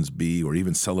 frustrations be, or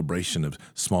even celebration of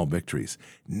small victories,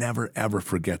 never ever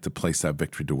forget to place that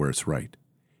victory to where it's right.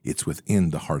 It's within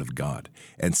the heart of God.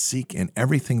 And seek in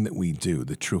everything that we do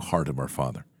the true heart of our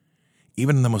Father.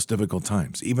 Even in the most difficult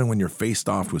times, even when you're faced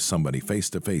off with somebody face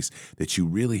to face that you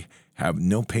really have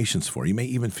no patience for. You may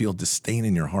even feel disdain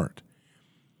in your heart.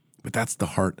 But that's the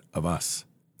heart of us.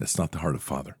 That's not the heart of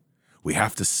Father. We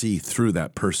have to see through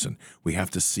that person. We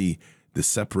have to see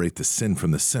separate the sin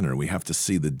from the sinner. We have to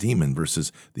see the demon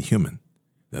versus the human,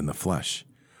 then the flesh.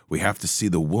 We have to see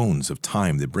the wounds of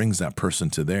time that brings that person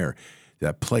to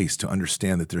that place to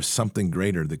understand that there's something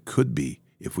greater that could be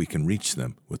if we can reach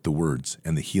them with the words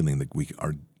and the healing that we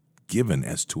are given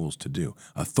as tools to do.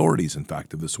 Authorities, in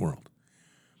fact, of this world.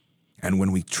 And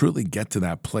when we truly get to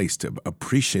that place to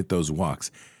appreciate those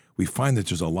walks, we find that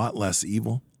there's a lot less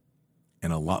evil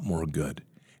and a lot more good.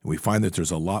 And we find that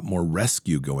there's a lot more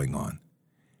rescue going on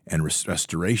and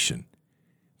restoration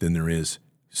than there is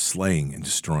slaying and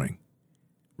destroying.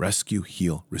 Rescue,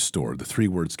 heal, restore, the three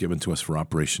words given to us for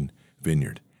Operation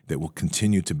Vineyard that will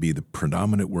continue to be the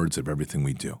predominant words of everything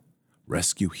we do.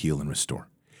 Rescue, heal, and restore.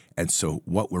 And so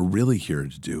what we're really here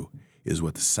to do is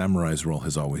what the samurai's role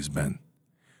has always been,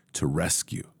 to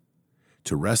rescue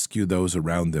those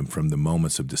around them from the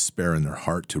moments of despair in their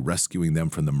heart, to rescuing them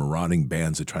from the marauding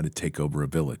bands that try to take over a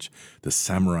village. The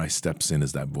samurai steps in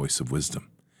as that voice of wisdom,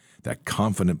 that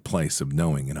confident place of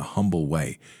knowing in a humble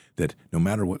way that no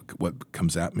matter what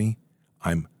comes at me,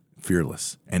 I'm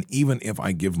fearless. And even if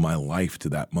I give my life to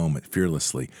that moment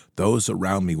fearlessly, those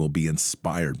around me will be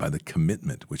inspired by the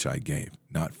commitment which I gave,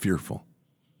 not fearful.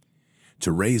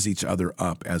 To raise each other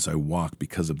up as I walk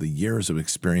because of the years of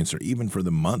experience, or even for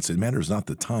the months, it matters not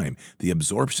the time, the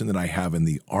absorption that I have in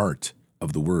the art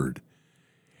of the word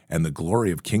and the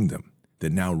glory of kingdom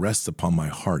that now rests upon my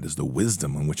heart is the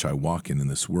wisdom in which I walk in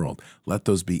this world. Let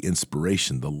those be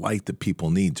inspiration, the light that people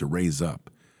need to raise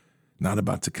up. Not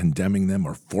about to condemning them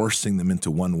or forcing them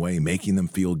into one way, making them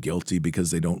feel guilty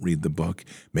because they don't read the book,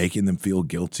 making them feel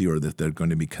guilty or that they're going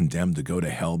to be condemned to go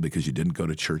to hell because you didn't go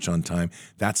to church on time.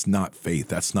 That's not faith.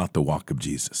 That's not the walk of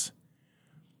Jesus.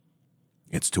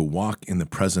 It's to walk in the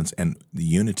presence and the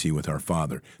unity with our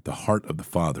Father, the heart of the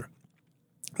Father.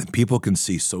 That people can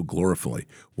see so gloriously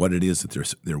what it is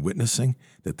that they're witnessing,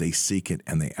 that they seek it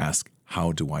and they ask,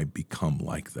 how do I become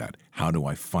like that? How do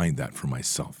I find that for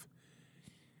myself?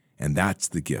 And that's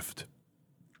the gift.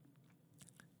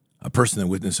 A person that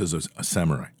witnesses a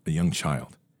samurai, a young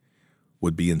child,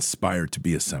 would be inspired to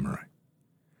be a samurai.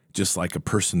 Just like a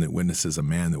person that witnesses a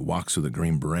man that walks with a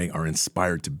green beret are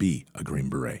inspired to be a green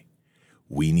beret.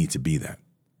 We need to be that.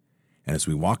 And as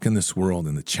we walk in this world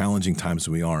in the challenging times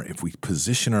we are, if we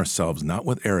position ourselves not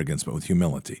with arrogance but with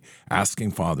humility,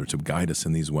 asking Father to guide us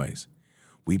in these ways,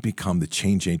 we become the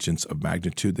change agents of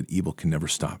magnitude that evil can never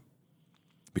stop.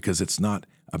 Because it's not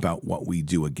about what we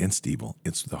do against evil.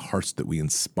 It's the hearts that we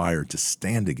inspire to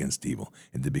stand against evil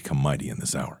and to become mighty in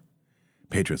this hour.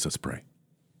 Patriots, let's pray.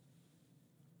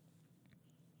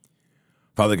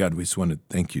 Father God, we just want to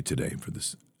thank you today for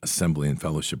this assembly and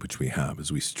fellowship which we have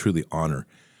as we truly honor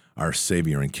our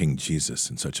Savior and King Jesus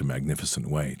in such a magnificent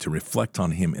way, to reflect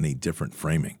on him in a different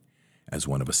framing as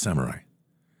one of a samurai,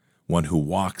 one who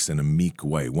walks in a meek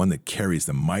way, one that carries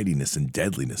the mightiness and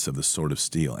deadliness of the sword of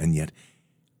steel, and yet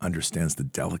understands the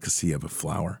delicacy of a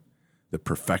flower, the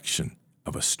perfection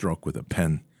of a stroke with a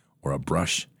pen or a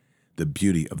brush, the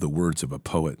beauty of the words of a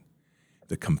poet,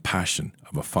 the compassion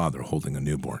of a father holding a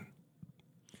newborn.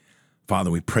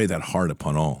 Father, we pray that heart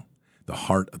upon all,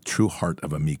 a true heart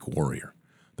of a meek warrior,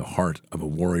 the heart of a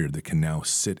warrior that can now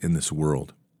sit in this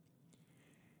world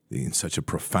in such a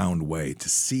profound way to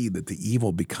see that the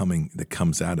evil that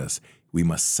comes at us, we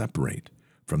must separate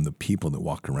from the people that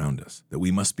walk around us, that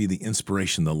we must be the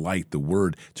inspiration, the light, the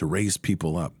word to raise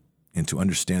people up and to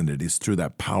understand that it is through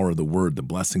that power of the word, the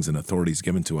blessings and authorities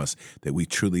given to us, that we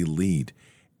truly lead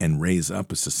and raise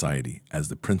up a society as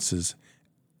the princes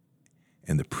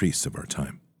and the priests of our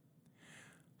time.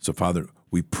 So, Father,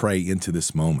 we pray into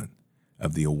this moment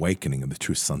of the awakening of the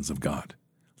true sons of God.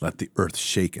 Let the earth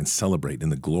shake and celebrate in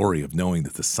the glory of knowing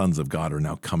that the sons of God are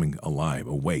now coming alive,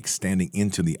 awake, standing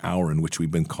into the hour in which we've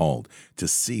been called to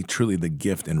see truly the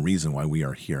gift and reason why we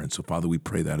are here. And so, Father, we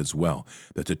pray that as well,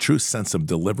 that the true sense of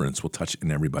deliverance will touch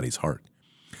in everybody's heart.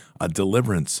 A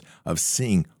deliverance of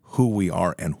seeing who we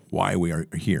are and why we are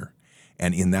here.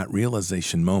 And in that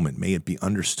realization moment, may it be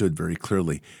understood very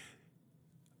clearly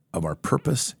of our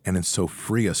purpose, and so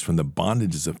free us from the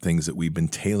bondages of things that we've been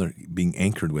being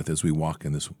anchored with as we walk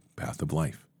in this path of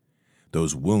life.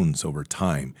 Those wounds over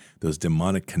time, those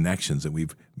demonic connections that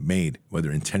we've made,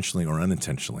 whether intentionally or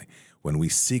unintentionally, when we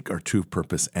seek our true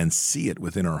purpose and see it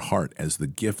within our heart as the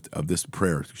gift of this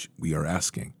prayer we are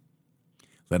asking,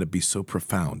 let it be so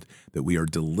profound that we are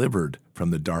delivered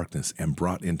from the darkness and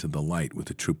brought into the light with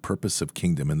the true purpose of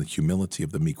kingdom and the humility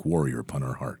of the meek warrior upon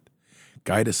our heart.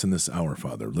 Guide us in this hour,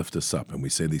 Father. Lift us up, and we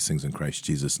say these things in Christ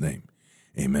Jesus' name.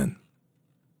 Amen.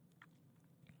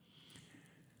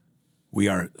 We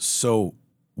are so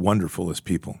wonderful as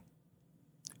people,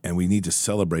 and we need to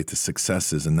celebrate the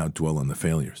successes and not dwell on the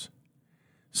failures.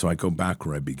 So I go back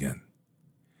where I began.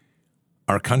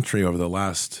 Our country over the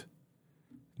last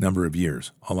number of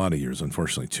years, a lot of years,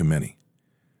 unfortunately, too many,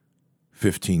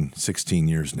 15, 16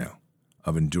 years now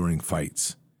of enduring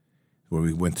fights, where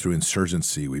we went through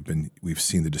insurgency, we've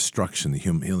seen the destruction, the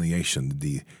humiliation,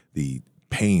 the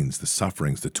pains, the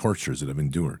sufferings, the tortures that have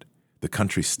endured. The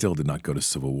country still did not go to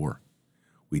civil war.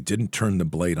 We didn't turn the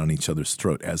blade on each other's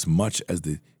throat as much as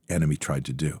the enemy tried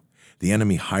to do. The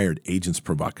enemy hired agents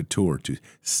provocateur to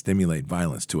stimulate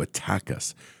violence, to attack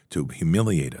us, to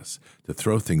humiliate us, to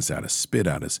throw things at us, spit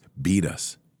at us, beat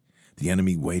us. The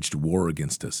enemy waged war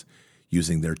against us,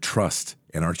 using their trust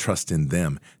and our trust in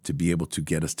them to be able to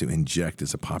get us to inject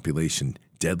as a population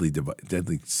deadly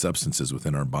substances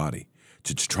within our body,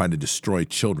 to try to destroy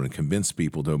children, convince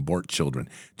people to abort children,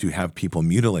 to have people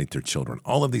mutilate their children.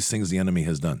 All of these things the enemy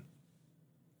has done.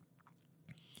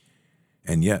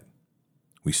 And yet,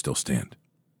 we still stand.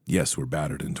 Yes, we're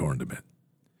battered and torn to bit,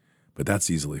 but that's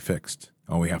easily fixed.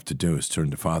 All we have to do is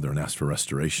turn to Father and ask for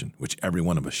restoration, which every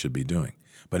one of us should be doing.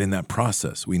 But in that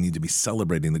process, we need to be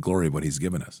celebrating the glory of what he's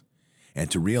given us and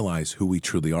to realize who we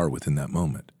truly are within that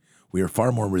moment. We are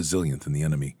far more resilient than the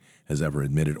enemy has ever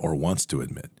admitted or wants to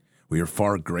admit. We are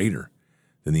far greater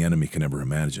than the enemy can ever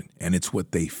imagine. And it's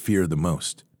what they fear the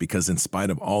most, because in spite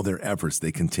of all their efforts,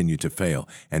 they continue to fail.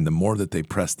 And the more that they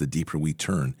press, the deeper we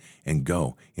turn and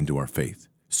go into our faith.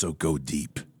 So go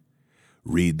deep.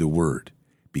 Read the word.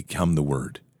 Become the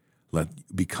word.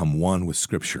 Become one with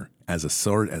Scripture. As a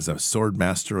sword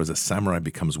master, as a samurai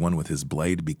becomes one with his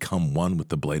blade, become one with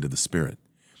the blade of the Spirit.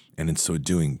 And in so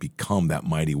doing, become that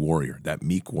mighty warrior, that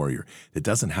meek warrior that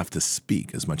doesn't have to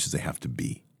speak as much as they have to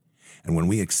be. And when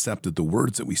we accept that the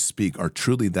words that we speak are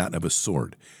truly that of a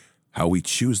sword, how we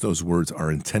choose those words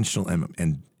are intentional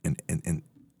and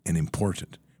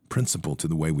important, principle to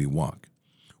the way we walk.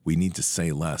 We need to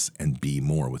say less and be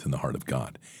more within the heart of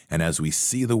God. And as we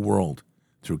see the world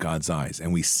through God's eyes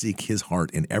and we seek his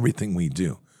heart in everything we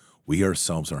do, we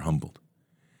ourselves are humbled.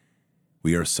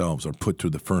 We ourselves are put through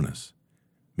the furnace.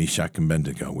 Meshach and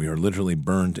Abednego, we are literally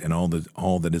burned, and all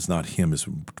that is not him is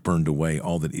burned away.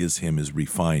 All that is him is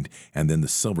refined. And then the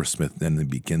silversmith then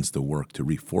begins the work to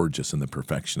reforge us in the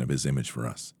perfection of his image for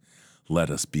us.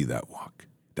 Let us be that walk.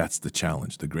 That's the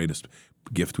challenge, the greatest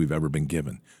gift we've ever been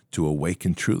given, to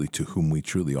awaken truly to whom we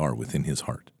truly are within his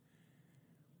heart.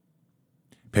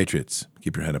 Patriots,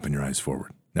 keep your head up and your eyes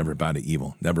forward. Never bow to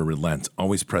evil. Never relent.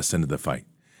 Always press into the fight.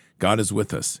 God is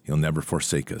with us. He'll never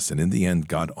forsake us. And in the end,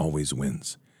 God always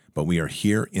wins. But we are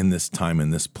here in this time,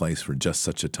 in this place, for just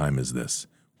such a time as this.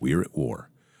 We are at war.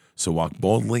 So walk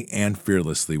boldly and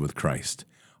fearlessly with Christ.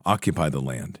 Occupy the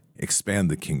land. Expand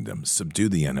the kingdom. Subdue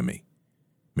the enemy.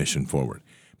 Mission forward.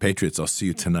 Patriots, I'll see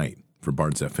you tonight for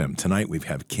Bards FM. Tonight we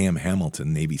have Cam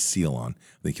Hamilton, Navy SEAL, on.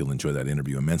 I think you'll enjoy that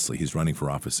interview immensely. He's running for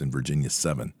office in Virginia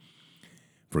 7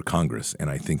 for Congress,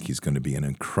 and I think he's going to be an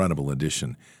incredible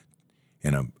addition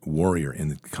and a warrior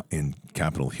in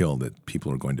Capitol Hill that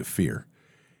people are going to fear.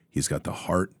 He's got the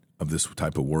heart of this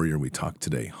type of warrior we talked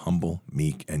today, humble,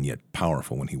 meek, and yet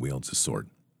powerful when he wields his sword.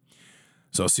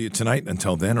 So I'll see you tonight.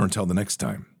 Until then, or until the next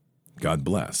time, God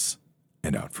bless,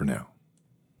 and out for now.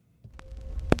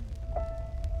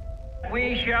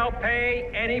 We shall pay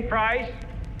any price,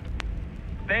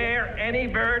 bear any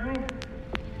burden,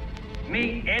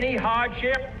 meet any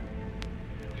hardship,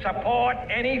 support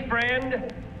any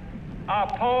friend,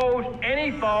 oppose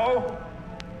any foe,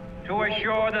 to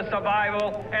assure the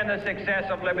survival and the success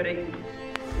of liberty.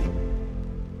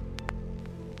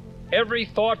 Every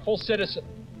thoughtful citizen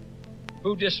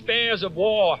who despairs of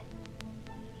war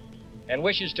and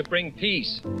wishes to bring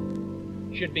peace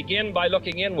should begin by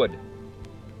looking inward,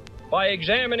 by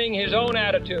examining his own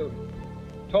attitude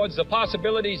towards the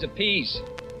possibilities of peace.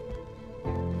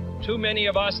 Too many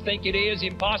of us think it is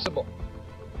impossible.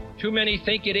 Too many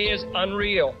think it is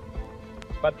unreal.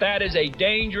 But that is a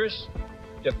dangerous,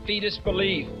 defeatist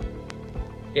belief.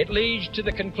 It leads to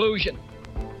the conclusion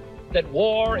that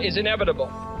war is inevitable,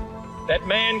 that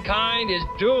mankind is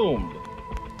doomed,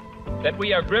 that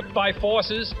we are gripped by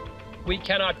forces we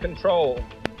cannot control.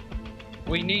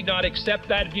 We need not accept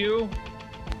that view.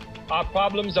 Our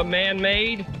problems are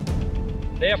man-made,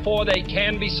 therefore they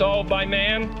can be solved by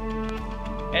man,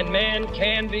 and man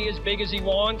can be as big as he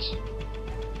wants.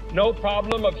 No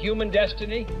problem of human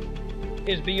destiny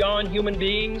is beyond human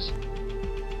beings.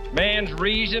 Man's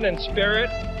reason and spirit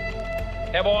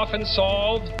have often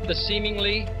solved the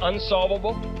seemingly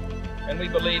unsolvable, and we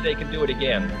believe they can do it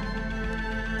again.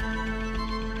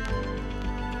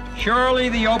 Surely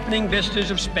the opening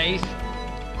vistas of space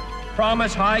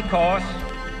promise high costs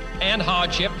and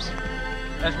hardships,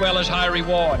 as well as high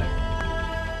reward.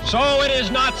 So it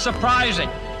is not surprising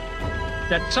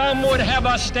that some would have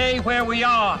us stay where we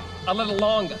are a little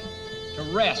longer, to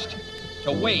rest,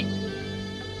 to wait.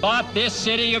 But this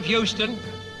city of Houston,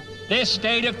 this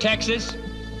state of Texas,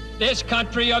 this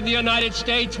country of the United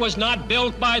States was not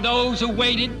built by those who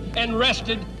waited and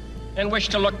rested and wished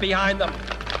to look behind them.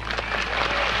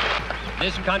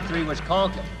 This country was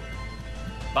conquered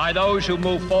by those who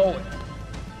move forward,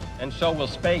 and so will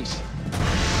space.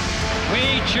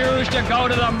 We choose to go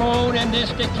to the moon in this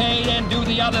decade and do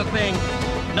the other thing,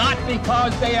 not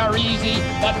because they are easy,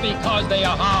 but because they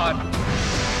are hard.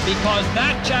 Because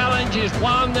that challenge is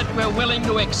one that we're willing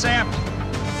to accept.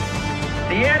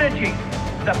 The energy,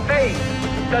 the faith,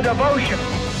 the devotion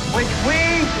which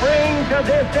we bring to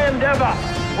this endeavor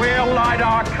will light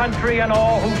our country and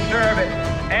all who serve it.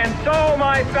 And so,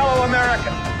 my fellow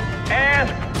Americans,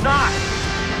 ask not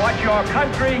what your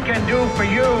country can do for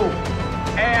you.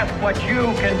 Ask what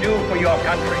you can do for your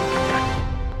country.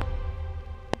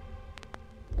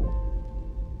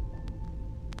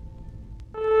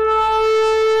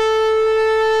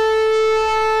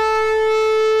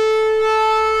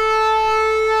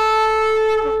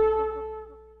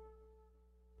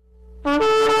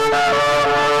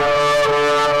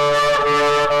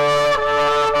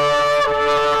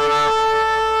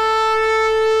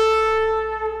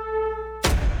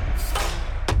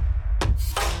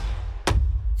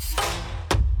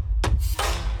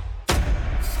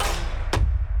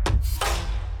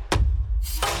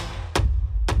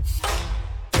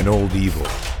 An old evil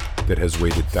that has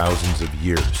waited thousands of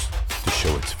years to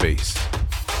show its face.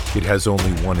 It has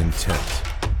only one intent: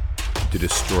 to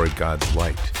destroy God's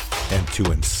light and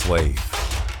to enslave.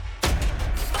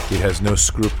 It has no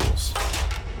scruples.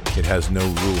 It has no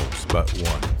rules but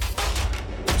one: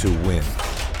 to win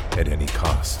at any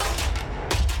cost.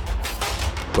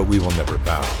 But we will never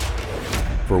bow,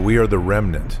 for we are the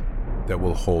remnant that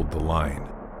will hold the line.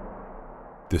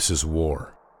 This is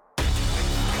war.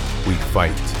 We fight.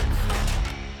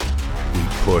 We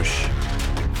push.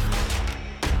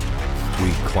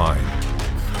 We climb.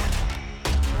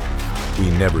 We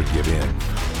never give in.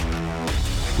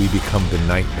 We become the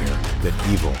nightmare that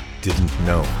evil didn't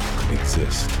know could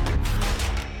exist.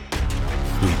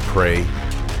 We pray.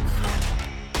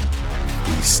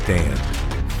 We stand.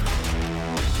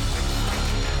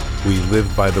 We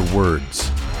live by the words,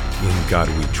 "In God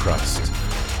we trust."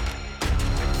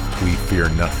 We fear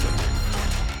nothing.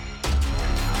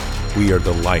 We are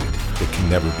the light that can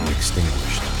never be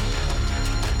extinguished.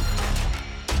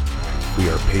 We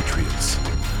are patriots.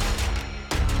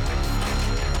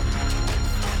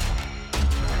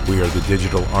 We are the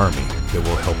digital army that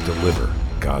will help deliver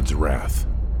God's wrath.